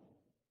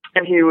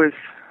he was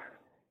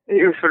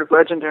sort of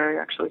legendary,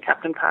 actually,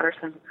 Captain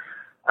Patterson.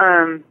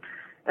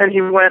 And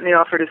he went and he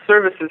offered his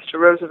services to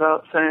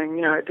Roosevelt,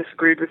 saying, I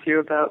disagreed with you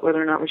about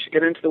whether or not we should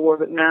get into the war,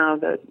 but now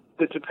that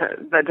the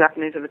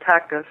Japanese have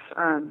attacked us,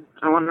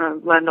 I want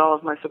to lend all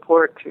of my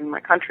support to my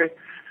country.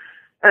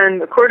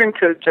 And according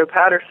to Joe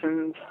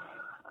Patterson's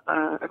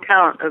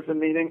account of the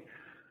meeting,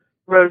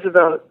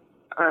 Roosevelt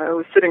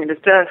was sitting at his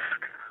desk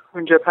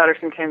when Joe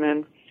Patterson came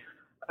in.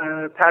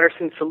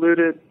 Patterson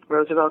saluted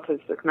Roosevelt as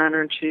the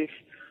commander-in-chief.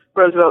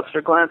 Roosevelt sort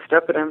of glanced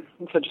up at him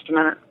and said, "Just a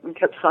minute," and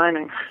kept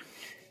signing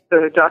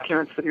the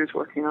documents that he was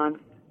working on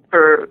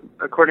for,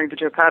 according to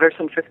Joe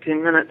Patterson,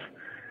 15 minutes,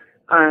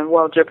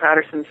 while Joe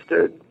Patterson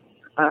stood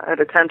at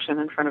attention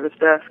in front of his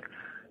desk.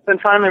 Then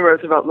finally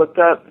Roosevelt looked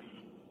up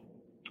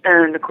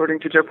and,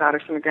 according to Joe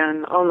Patterson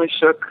again, only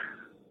shook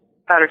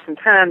Patterson's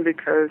hand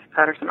because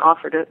Patterson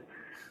offered it,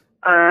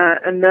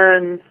 and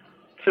then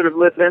sort of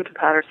lit into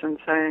Patterson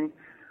saying,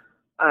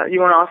 you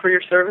want to offer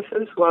your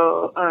services?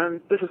 Well,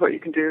 this is what you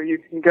can do. You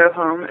can go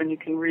home and you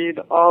can read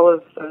all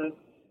of the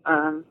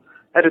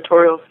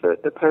editorials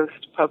that the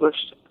Post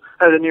published,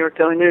 the New York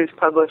Daily News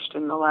published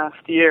in the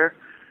last year,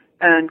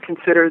 and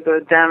consider the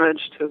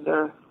damage to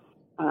the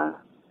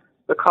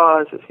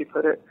cause, as he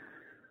put it.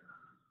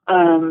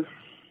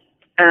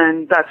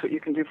 And that's what you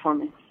can do for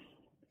me.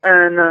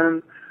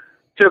 And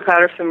Joe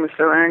Patterson was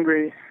so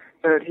angry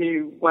that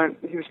he was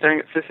staying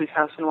at Cissy's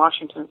house in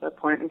Washington at that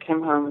point, and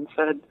came home and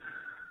said,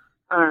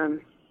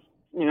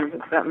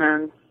 that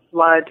man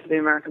lied to the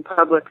American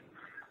public.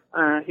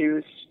 He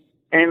was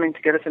aiming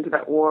to get us into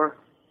that war,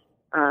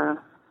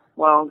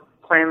 while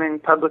claiming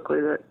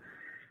publicly that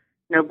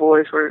no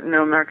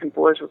American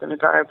boys were going to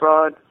die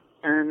abroad,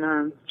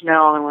 and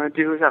now all I want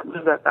to do is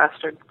outlive that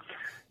bastard.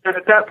 And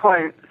at that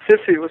point,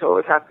 Cissy was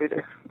always happy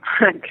to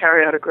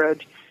carry out a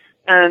grudge,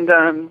 and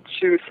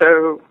she was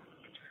so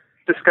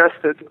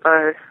disgusted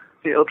by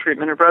the ill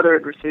treatment her brother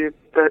had received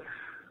that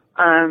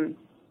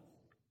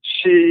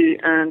she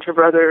and her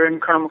brother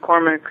and Colonel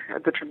McCormick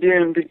at the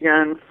Tribune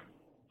began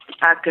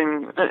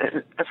acting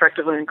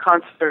effectively in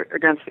concert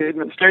against the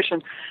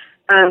administration.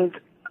 And,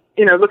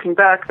 looking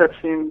back, that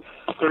seems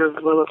sort of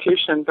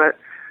Lilliputian, but,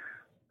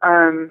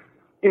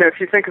 if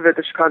you think of it,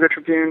 the Chicago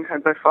Tribune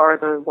had by far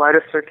the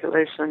widest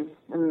circulation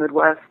in the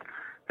Midwest.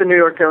 The New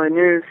York Daily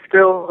News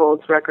still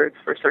holds records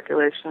for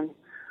circulation,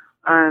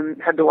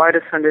 had the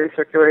widest Sunday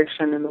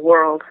circulation in the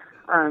world,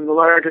 the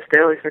largest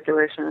daily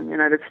circulation in the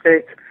United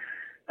States.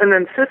 And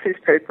then Cissy's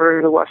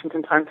paper, the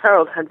Washington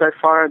Times-Herald, had by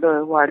far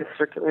the widest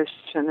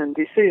circulation in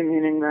D.C.,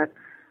 meaning that,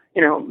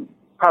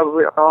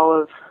 probably all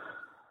of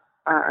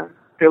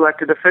the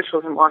elected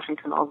officials in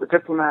Washington, all the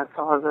diplomats,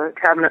 all of the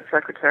cabinet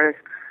secretaries,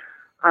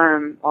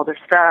 all their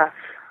staff,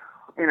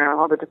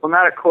 all the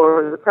diplomatic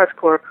corps, the press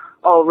corps,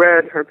 all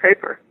read her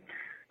paper.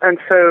 And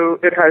so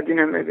it had,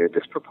 maybe a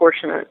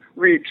disproportionate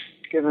reach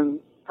given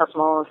how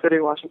small a city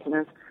Washington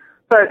is.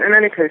 But in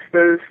any case,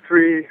 those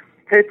three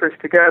papers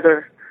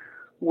together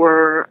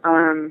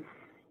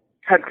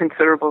had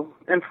considerable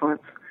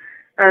influence.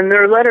 And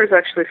there are letters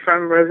actually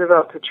from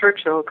Roosevelt to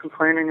Churchill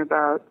complaining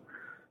about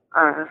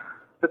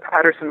the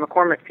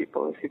Patterson-McCormick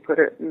people, as he put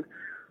it. And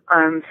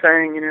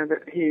saying,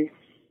 that he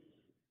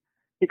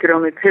could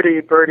only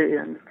pity Bertie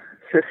and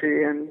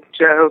Sissy and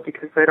Joe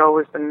because they'd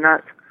always been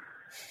nuts.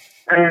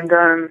 And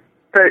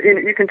but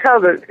you can tell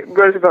that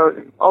Roosevelt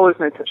always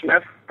made such an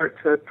effort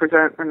to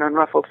present an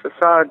unruffled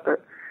facade,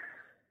 but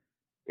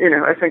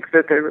I think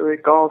that they really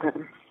galled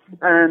him.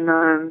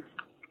 And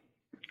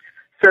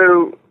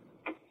so,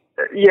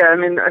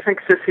 I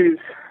think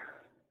Sissy's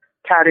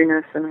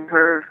cattiness and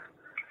her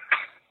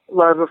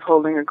love of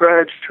holding a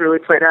grudge really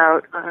played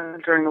out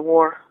during the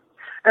war.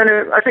 And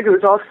I think it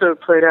was also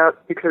played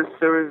out because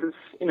there was,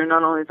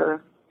 not only the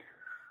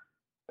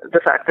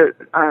fact that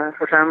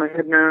her family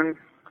had known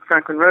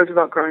Franklin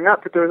Roosevelt growing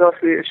up, but there was also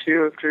the issue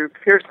of Drew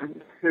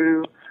Pearson,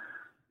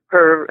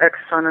 her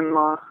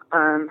ex-son-in-law,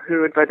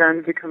 who had by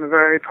then become a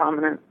very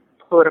prominent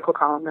political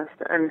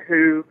columnist and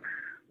who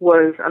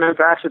was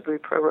unabashedly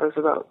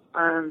pro-Roosevelt.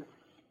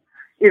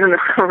 Even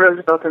though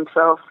Roosevelt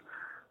himself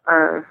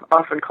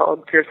often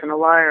called Pearson a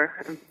liar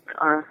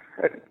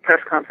at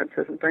press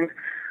conferences and things,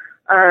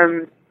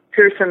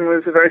 Pearson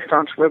was a very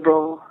staunch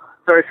liberal,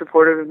 very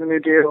supportive of the New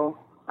Deal,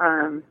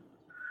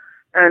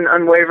 and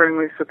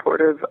unwaveringly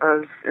supportive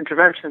of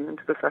intervention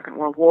into the Second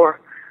World War.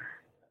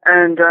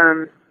 And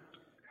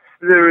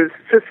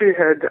Sissy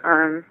had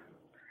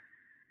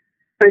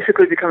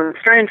basically become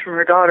estranged from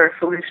her daughter,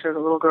 Felicia, the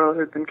little girl who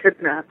had been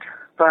kidnapped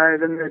by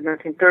the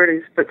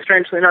mid-1930s. But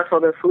strangely enough,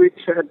 although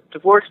Felicia had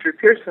divorced Drew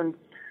Pearson,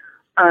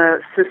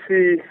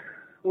 Sissy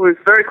was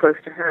very close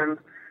to him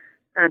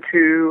and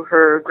to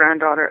her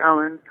granddaughter,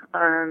 Ellen,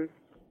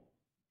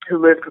 who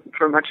lived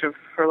for much of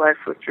her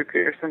life with Drew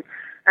Pearson,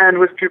 and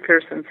was Drew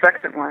Pearson's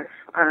second wife,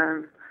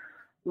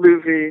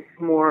 Louvi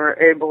Moore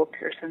Abel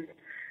Pearson.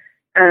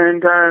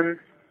 And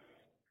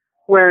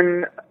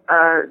when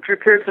Drew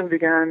Pearson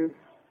began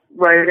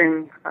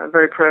writing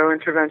very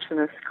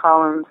pro-interventionist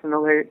columns in the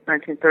late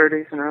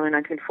 1930s and early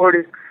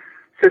 1940s,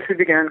 Sissy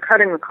began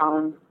cutting the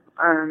column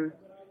and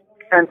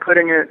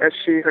putting it, as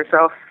she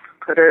herself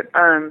put it,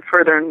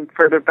 further and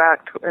further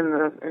back in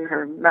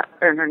her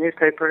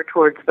newspaper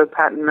towards the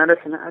patent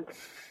medicine ads.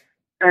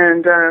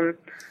 And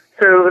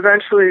so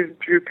eventually,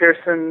 Drew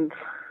Pearson's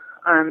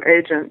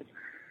agent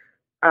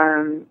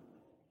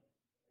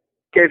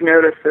gave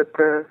notice that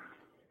the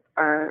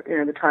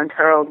Times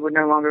Herald would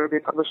no longer be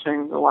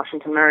publishing the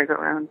Washington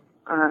Merry-Go-Round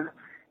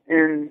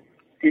in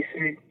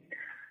D.C.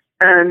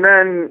 And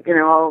then,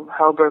 all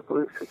hell broke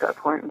loose at that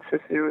point, and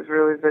Sissy was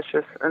really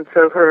vicious. And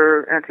so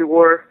her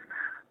anti-war,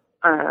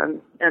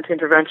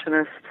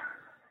 anti-interventionist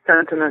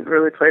sentiment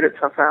really played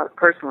itself out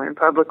personally and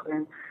publicly.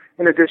 And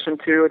in addition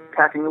to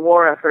attacking the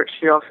war effort,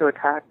 she also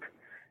attacked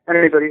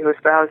anybody who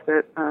espoused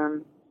it,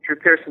 Drew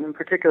Pearson in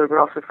particular, but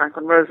also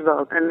Franklin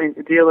Roosevelt and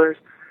the dealers,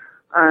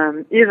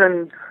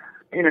 even,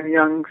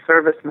 young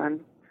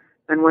servicemen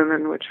and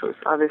women, which was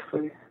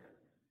obviously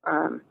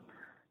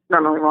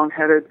not only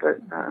wrong-headed, but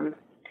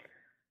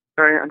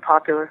very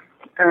unpopular.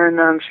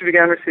 And she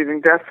began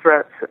receiving death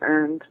threats,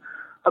 and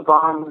a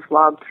bomb was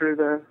lobbed through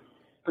the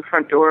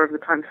front door of the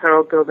Times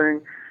Herald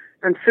building.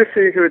 And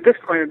Sissy, who at this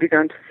point had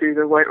begun to see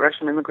the white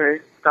Russian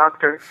immigrant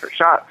doctor for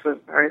shots of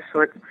various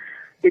sorts,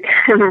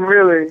 became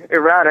really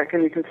erratic,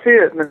 and you can see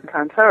it in the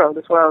Times Herald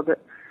as well.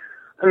 But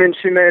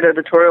she made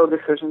editorial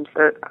decisions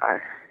that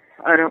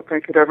I don't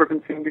think had ever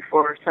been seen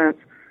before or since.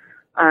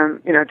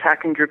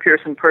 Attacking Drew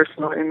Pearson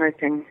personally, and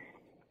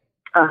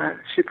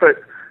she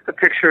put a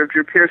picture of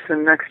Drew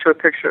Pearson next to a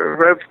picture of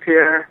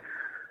Robespierre,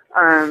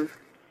 and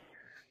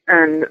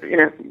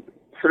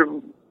sort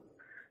of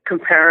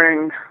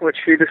comparing what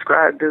she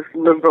described as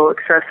liberal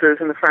excesses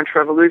in the French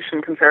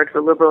Revolution compared to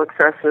the liberal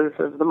excesses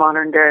of the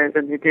modern day,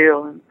 the New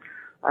Deal, and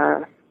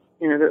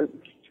the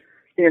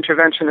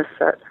interventionist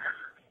set,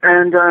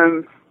 and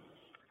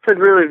said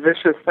really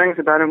vicious things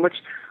about him,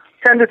 which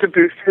tended to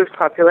boost his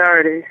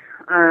popularity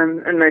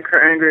and make her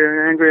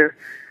angrier and angrier.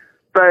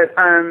 But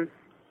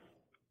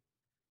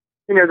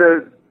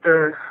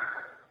the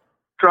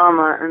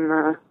drama and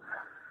the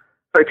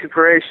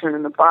vituperation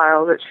and the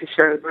bile that she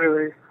showed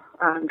really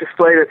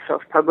displayed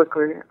itself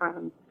publicly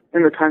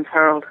in the Times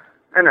Herald.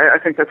 And I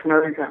think that's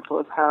another example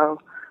of how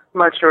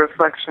much a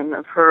reflection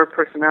of her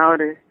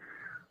personality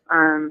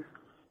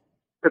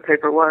the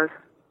paper was.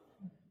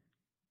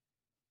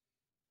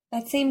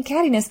 That same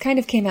cattiness kind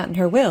of came out in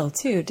her will,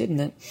 too, didn't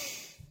it?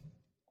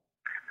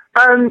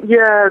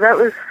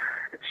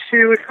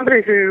 She was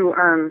somebody who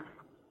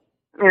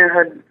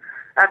had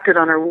acted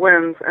on her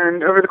whims,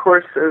 and over the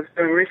course of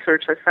doing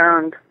research, I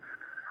found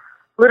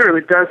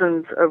literally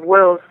dozens of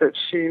wills that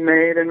she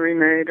made and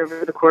remade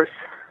over the course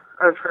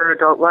of her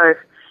adult life.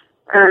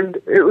 And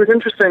it was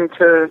interesting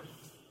to,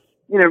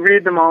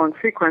 read them all in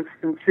sequence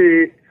and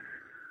see,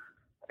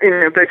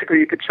 basically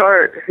you could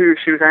chart who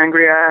she was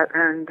angry at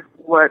and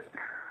what,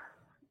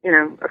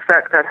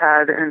 effect that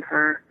had in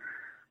her,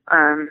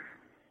 her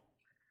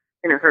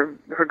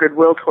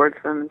goodwill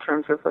towards them in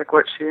terms of like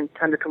what she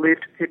intended to leave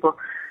to people.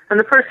 And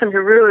the person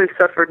who really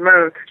suffered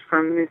most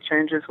from these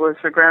changes was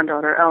her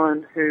granddaughter,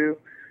 Ellen, who,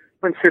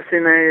 when Sissy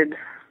made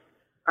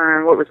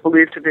what was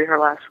believed to be her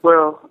last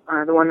will,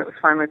 the one that was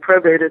finally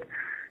probated,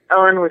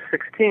 Ellen was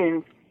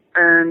 16,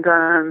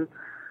 and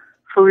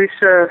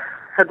Felicia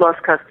had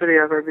lost custody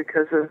of her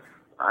because of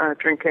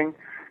drinking.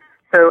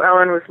 So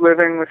Ellen was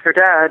living with her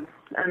dad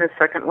and his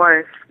second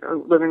wife,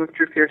 living with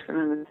Drew Pearson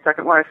and his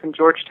second wife in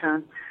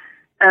Georgetown.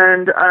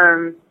 And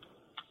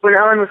when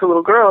Ellen was a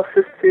little girl,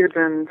 Sissy had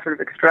been sort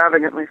of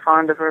extravagantly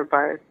fond of her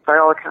by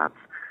all accounts.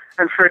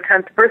 And for a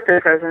 10th birthday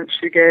present,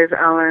 she gave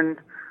Ellen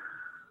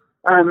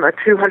a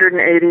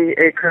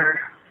 280-acre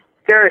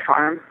dairy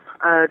farm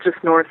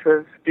just north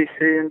of D.C.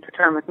 in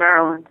Potomac,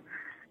 Maryland.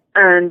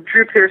 And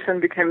Drew Pearson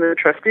became the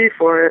trustee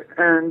for it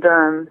and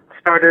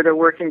started a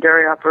working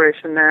dairy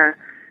operation there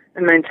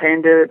and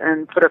maintained it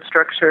and put up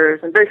structures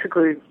and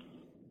basically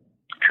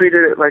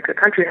treated it like a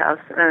country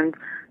house and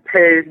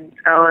paid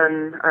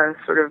Ellen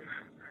sort of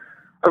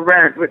a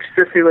rent, which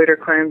Sissy later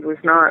claimed was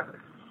not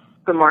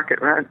the market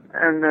rent,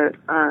 and that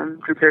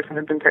Drew Pearson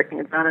had been taking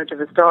advantage of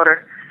his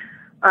daughter.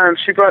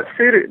 Sissy brought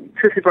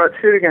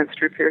suit against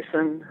Drew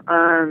Pearson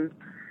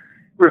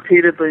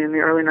repeatedly in the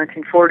early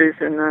 1940s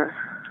in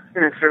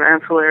a sort of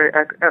ancillary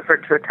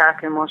effort to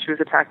attack him while she was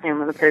attacking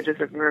him in the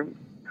pages of her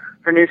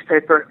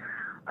newspaper.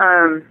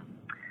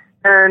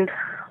 And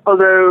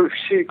although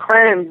she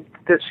claimed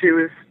that she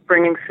was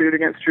bringing suit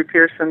against Drew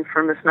Pearson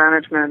for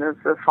mismanagement of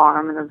the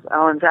farm and of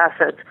Ellen's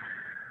assets,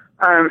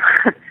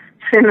 it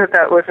seemed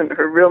that wasn't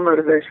her real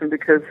motivation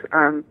because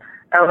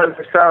Ellen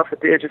herself,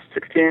 at the age of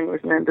 16, was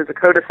named as a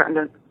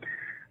co-defendant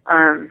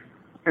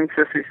in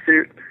Sissy's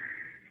suit.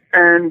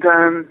 And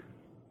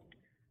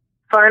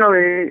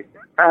finally,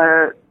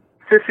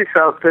 Sissy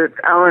felt that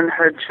Ellen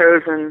had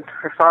chosen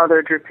her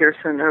father, Drew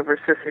Pearson, over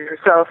Sissy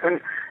herself,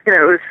 and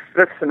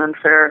that's an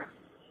unfair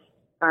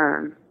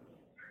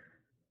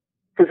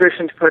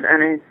position to put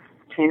any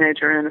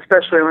teenager in,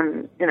 especially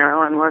when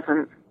Ellen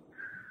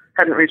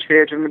hadn't reached the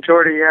age of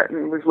majority yet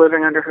and was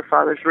living under her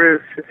father's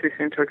roof. Sissy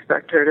seemed to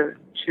expect her to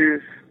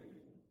choose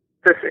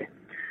Sissy,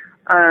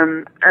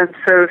 and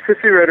so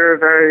Sissy wrote her a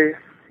very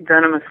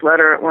venomous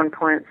letter at one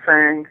point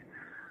saying,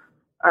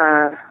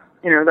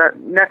 that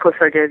necklace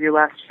I gave you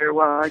last year,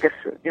 well, I guess,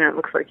 it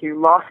looks like you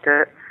lost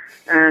it.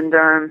 And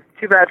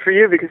too bad for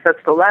you because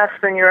that's the last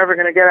thing you're ever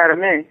going to get out of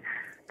me.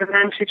 And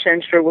then she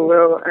changed her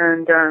will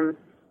and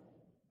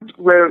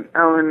wrote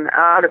Ellen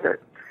out of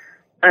it.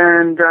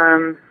 And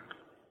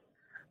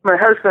my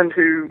husband,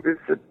 who is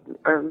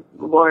a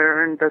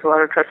lawyer and does a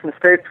lot of trust and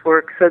estates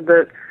work, said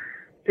that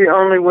the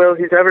only will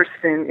he's ever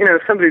seen,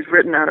 if somebody's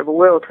written out of a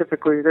will,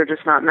 typically they're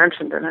just not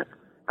mentioned in it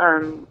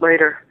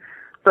later.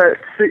 But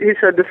he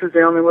said this is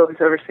the only will he's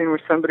ever seen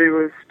where somebody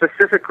was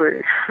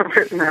specifically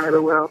written out of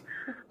the will.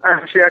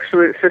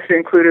 Sissy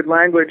included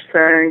language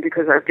saying,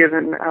 because I've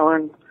given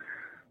Ellen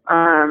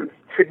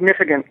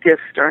significant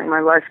gifts during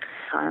my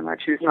lifetime, I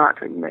choose not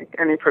to make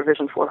any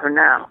provision for her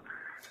now.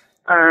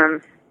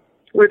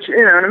 Which,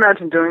 and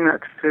imagine doing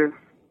that to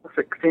a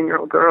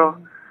 16-year-old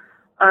girl.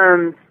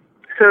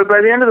 So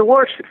by the end of the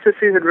war,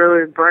 Sissy had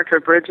really burnt her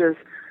bridges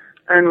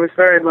and was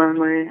very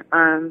lonely,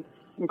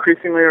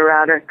 increasingly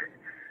erratic.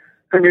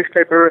 Her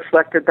newspaper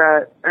reflected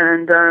that,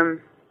 and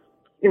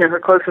her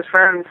closest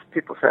friends,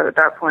 people said at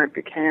that point,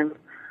 became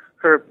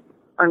her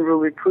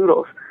unruly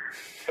poodles.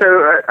 So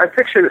I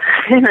picture the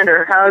scene in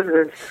her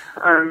houses,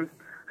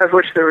 of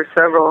which there were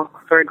several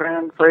very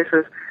grand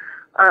places.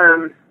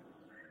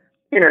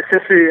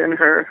 Sissy and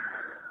her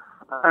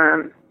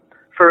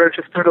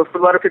ferocious poodles. A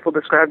lot of people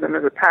describe them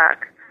as a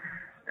pack,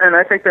 and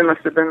I think they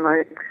must have been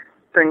like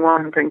thing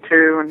one, thing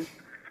two,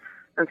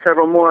 and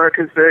several more,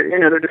 because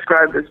they're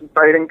described as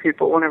biting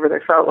people whenever they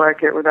felt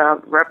like it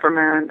without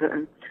reprimand,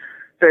 and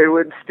they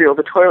would steal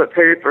the toilet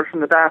paper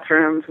from the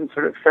bathrooms and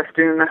sort of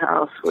festoon the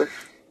house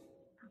with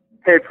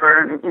paper,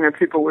 and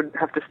people would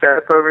have to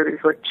step over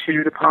these like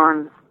chewed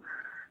upon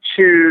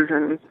shoes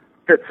and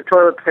bits of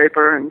toilet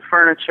paper and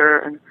furniture,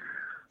 and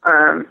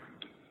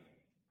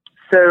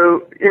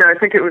so I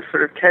think it was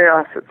sort of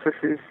chaos at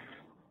Sissy's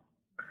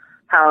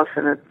house,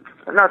 and it's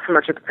not so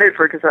much at the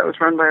paper because that was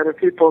run by other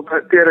people,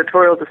 but the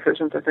editorial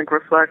decisions, I think,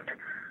 reflect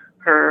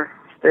her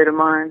state of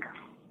mind.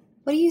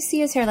 What do you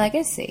see as her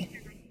legacy?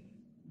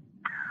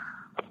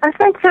 I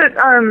think that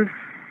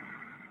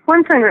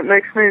one thing that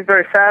makes me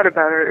very sad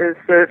about her is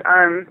that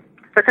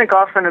I think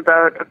often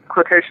about a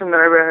quotation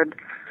that I read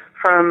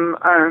from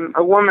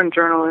a woman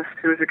journalist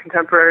who was a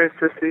contemporary of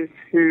Sissy's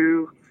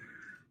who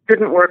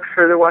didn't work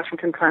for the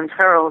Washington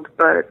Times-Herald,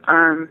 but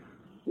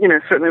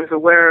certainly was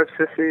aware of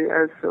Sissy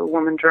as a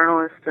woman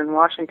journalist in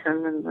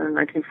Washington in the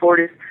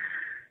 1940s.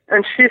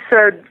 And she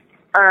said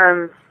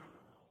that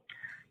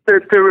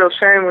the real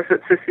shame was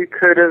that Sissy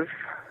could have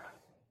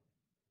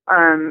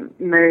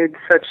made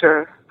such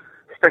a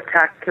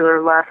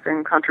spectacular,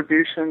 lasting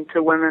contribution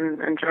to women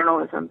in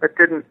journalism, but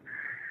didn't.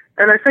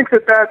 And I think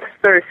that that's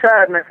very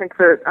sad, and I think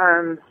that,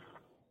 I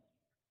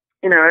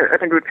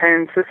think it would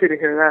pain Sissy to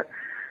hear that.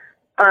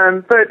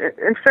 But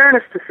in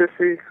fairness to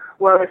Sissy,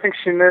 while I think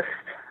she missed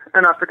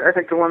I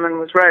think the woman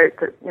was right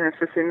that,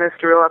 Sissy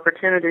missed a real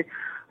opportunity.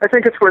 I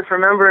think it's worth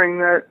remembering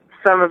that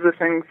some of the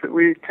things that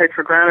we take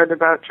for granted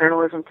about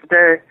journalism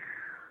today,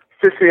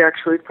 Sissy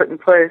actually put in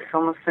place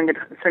almost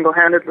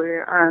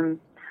single-handedly.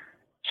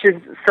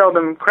 she's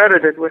seldom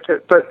credited with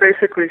it, but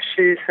basically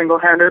she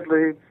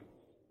single-handedly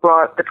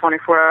brought the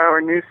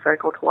 24-hour news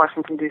cycle to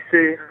Washington,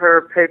 D.C.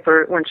 Her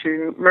paper, when she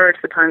merged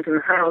the Times and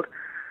the Herald,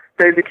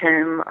 they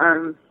became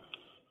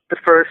the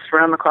first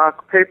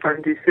round-the-clock paper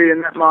in D.C.,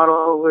 and that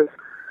model was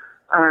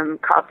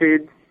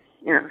copied,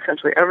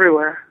 essentially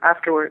everywhere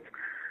afterwards.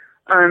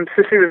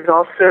 Cissy was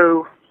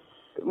also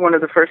one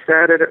of the first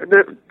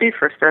the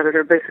first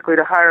editor, basically,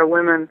 to hire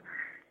women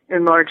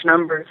in large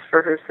numbers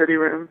for her city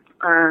room,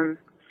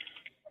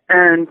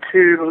 and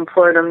to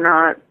employ them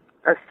not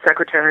as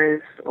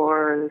secretaries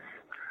or as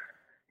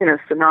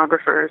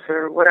stenographers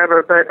or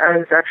whatever, but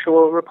as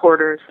actual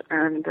reporters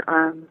and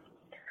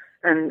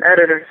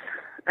editors.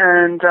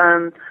 And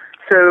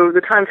so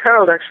the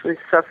Times-Herald actually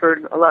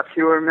suffered a lot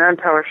fewer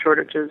manpower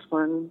shortages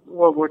when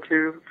World War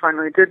II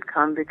finally did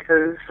come,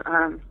 because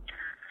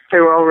they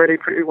were already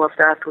pretty well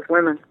staffed with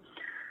women.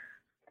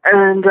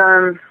 And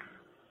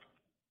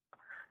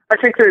I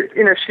think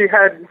that she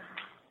had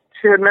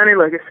many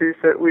legacies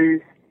that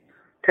we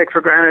take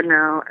for granted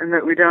now, and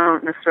that we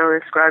don't necessarily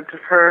ascribe to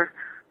her.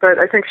 But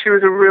I think she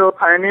was a real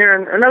pioneer.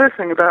 And another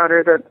thing about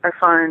her that I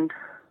find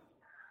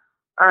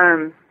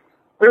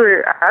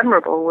really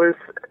admirable was,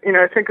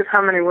 I think of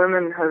how many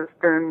women have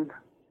been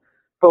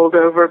bowled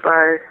over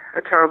by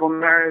a terrible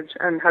marriage,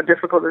 and how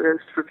difficult it is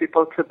for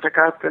people to pick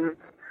up and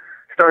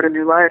start a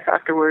new life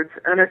afterwards.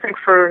 And I think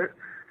for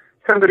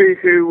somebody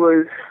who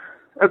was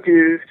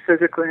abused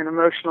physically and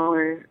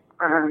emotionally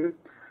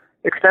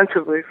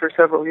extensively for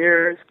several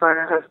years by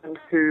a husband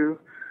who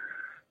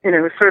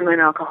was certainly an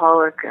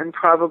alcoholic and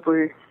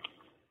probably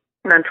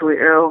mentally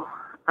ill,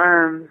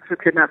 who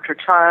kidnapped her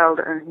child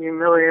and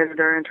humiliated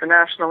her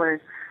internationally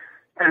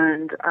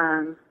and,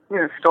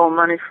 stole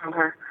money from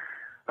her.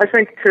 I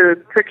think to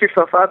pick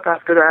yourself up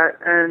after that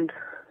and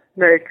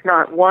make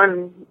not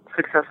one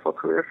successful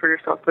career for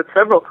yourself, but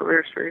several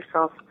careers for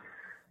yourself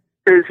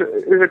is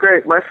a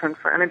great lesson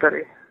for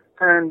anybody.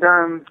 And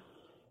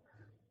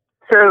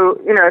so,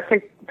 I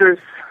think there's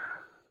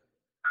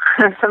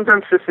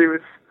sometimes Cissy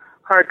was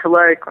hard to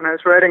like when I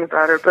was writing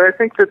about her, but I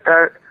think that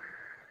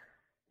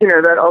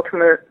that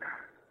ultimate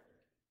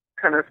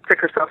kind of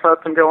pick yourself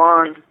up and go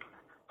on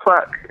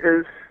pluck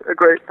is a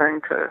great thing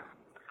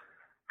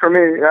for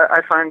me,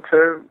 I find,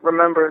 to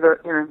remember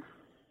that,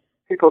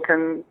 people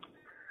can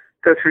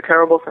go through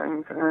terrible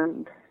things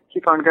and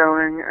keep on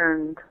going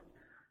and,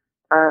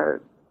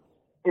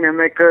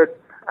 make good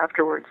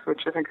afterwards,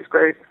 which I think is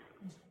great.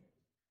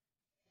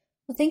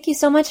 Well, thank you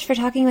so much for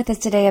talking with us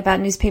today about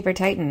Newspaper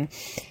Titan.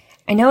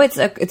 I know it's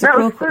a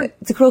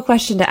cruel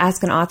question to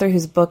ask an author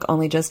whose book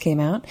only just came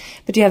out,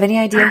 but do you have any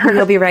idea who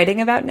you'll be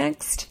writing about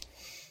next?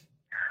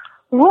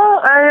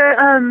 Well,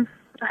 I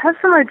have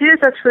some ideas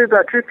actually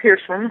about Drew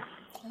Pearson,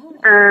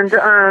 and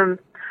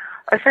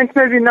I think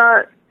maybe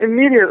not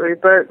immediately,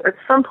 but at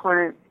some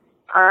point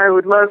I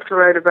would love to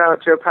write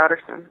about Joe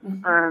Patterson.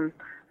 Mm-hmm.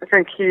 I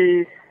think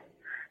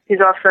he's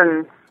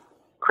often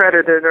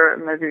credited or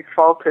maybe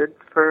faulted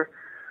for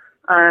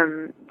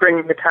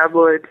bringing the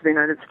tabloid to the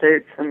United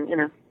States and,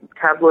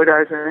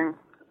 tabloidizing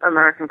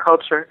American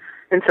culture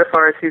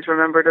insofar as he's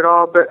remembered at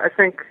all. But I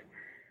think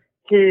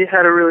he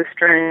had a really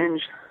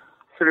strange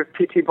sort of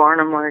P.T.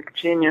 Barnum-like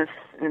genius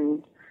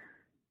in,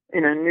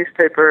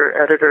 newspaper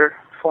editor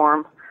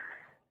form.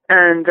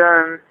 And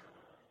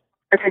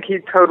I think he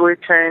totally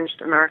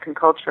changed American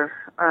culture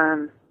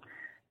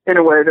in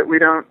a way that we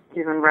don't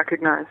even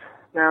recognize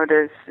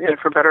nowadays,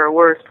 for better or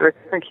worse. But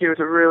I think he was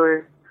a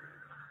really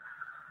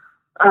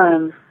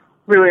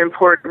really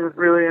important,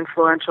 really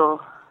influential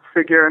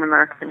figure in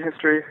American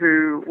history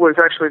who was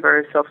actually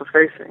very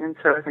self-effacing, and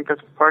so I think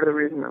that's part of the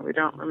reason that we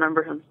don't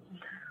remember him.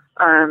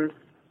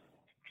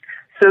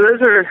 So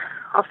those are,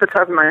 off the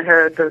top of my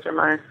head, those are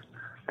my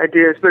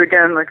ideas. But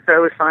again, like I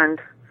always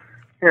find,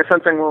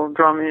 something will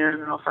draw me in,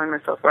 and I'll find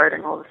myself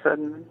writing all of a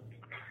sudden.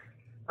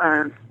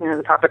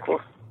 The topic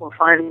will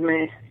find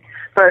me.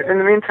 But in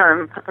the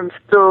meantime, I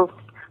still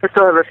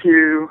have a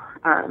few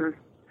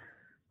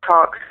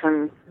talks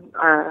and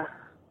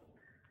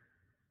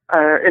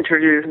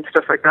interviews and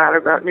stuff like that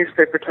about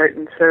Newspaper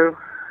Titan. So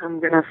I'm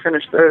going to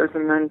finish those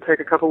and then take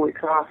a couple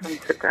weeks off and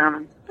sit down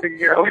and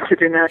figure out what to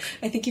do next.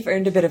 I think you've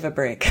earned a bit of a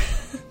break.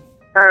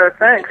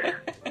 Thanks.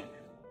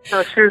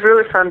 No, she was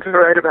really fun to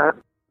write about.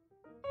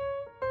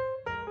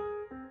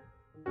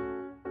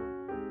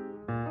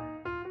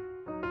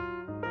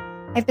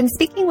 I've been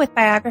speaking with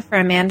biographer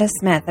Amanda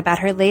Smith about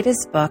her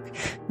latest book,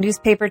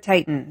 Newspaper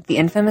Titan, The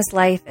Infamous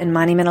Life and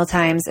Monumental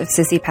Times of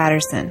Cissy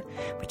Patterson,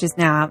 which is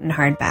now out in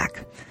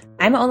hardback.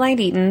 I'm Oline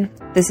Eaton.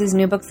 This is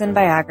New Books in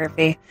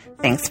Biography.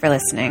 Thanks for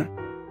listening.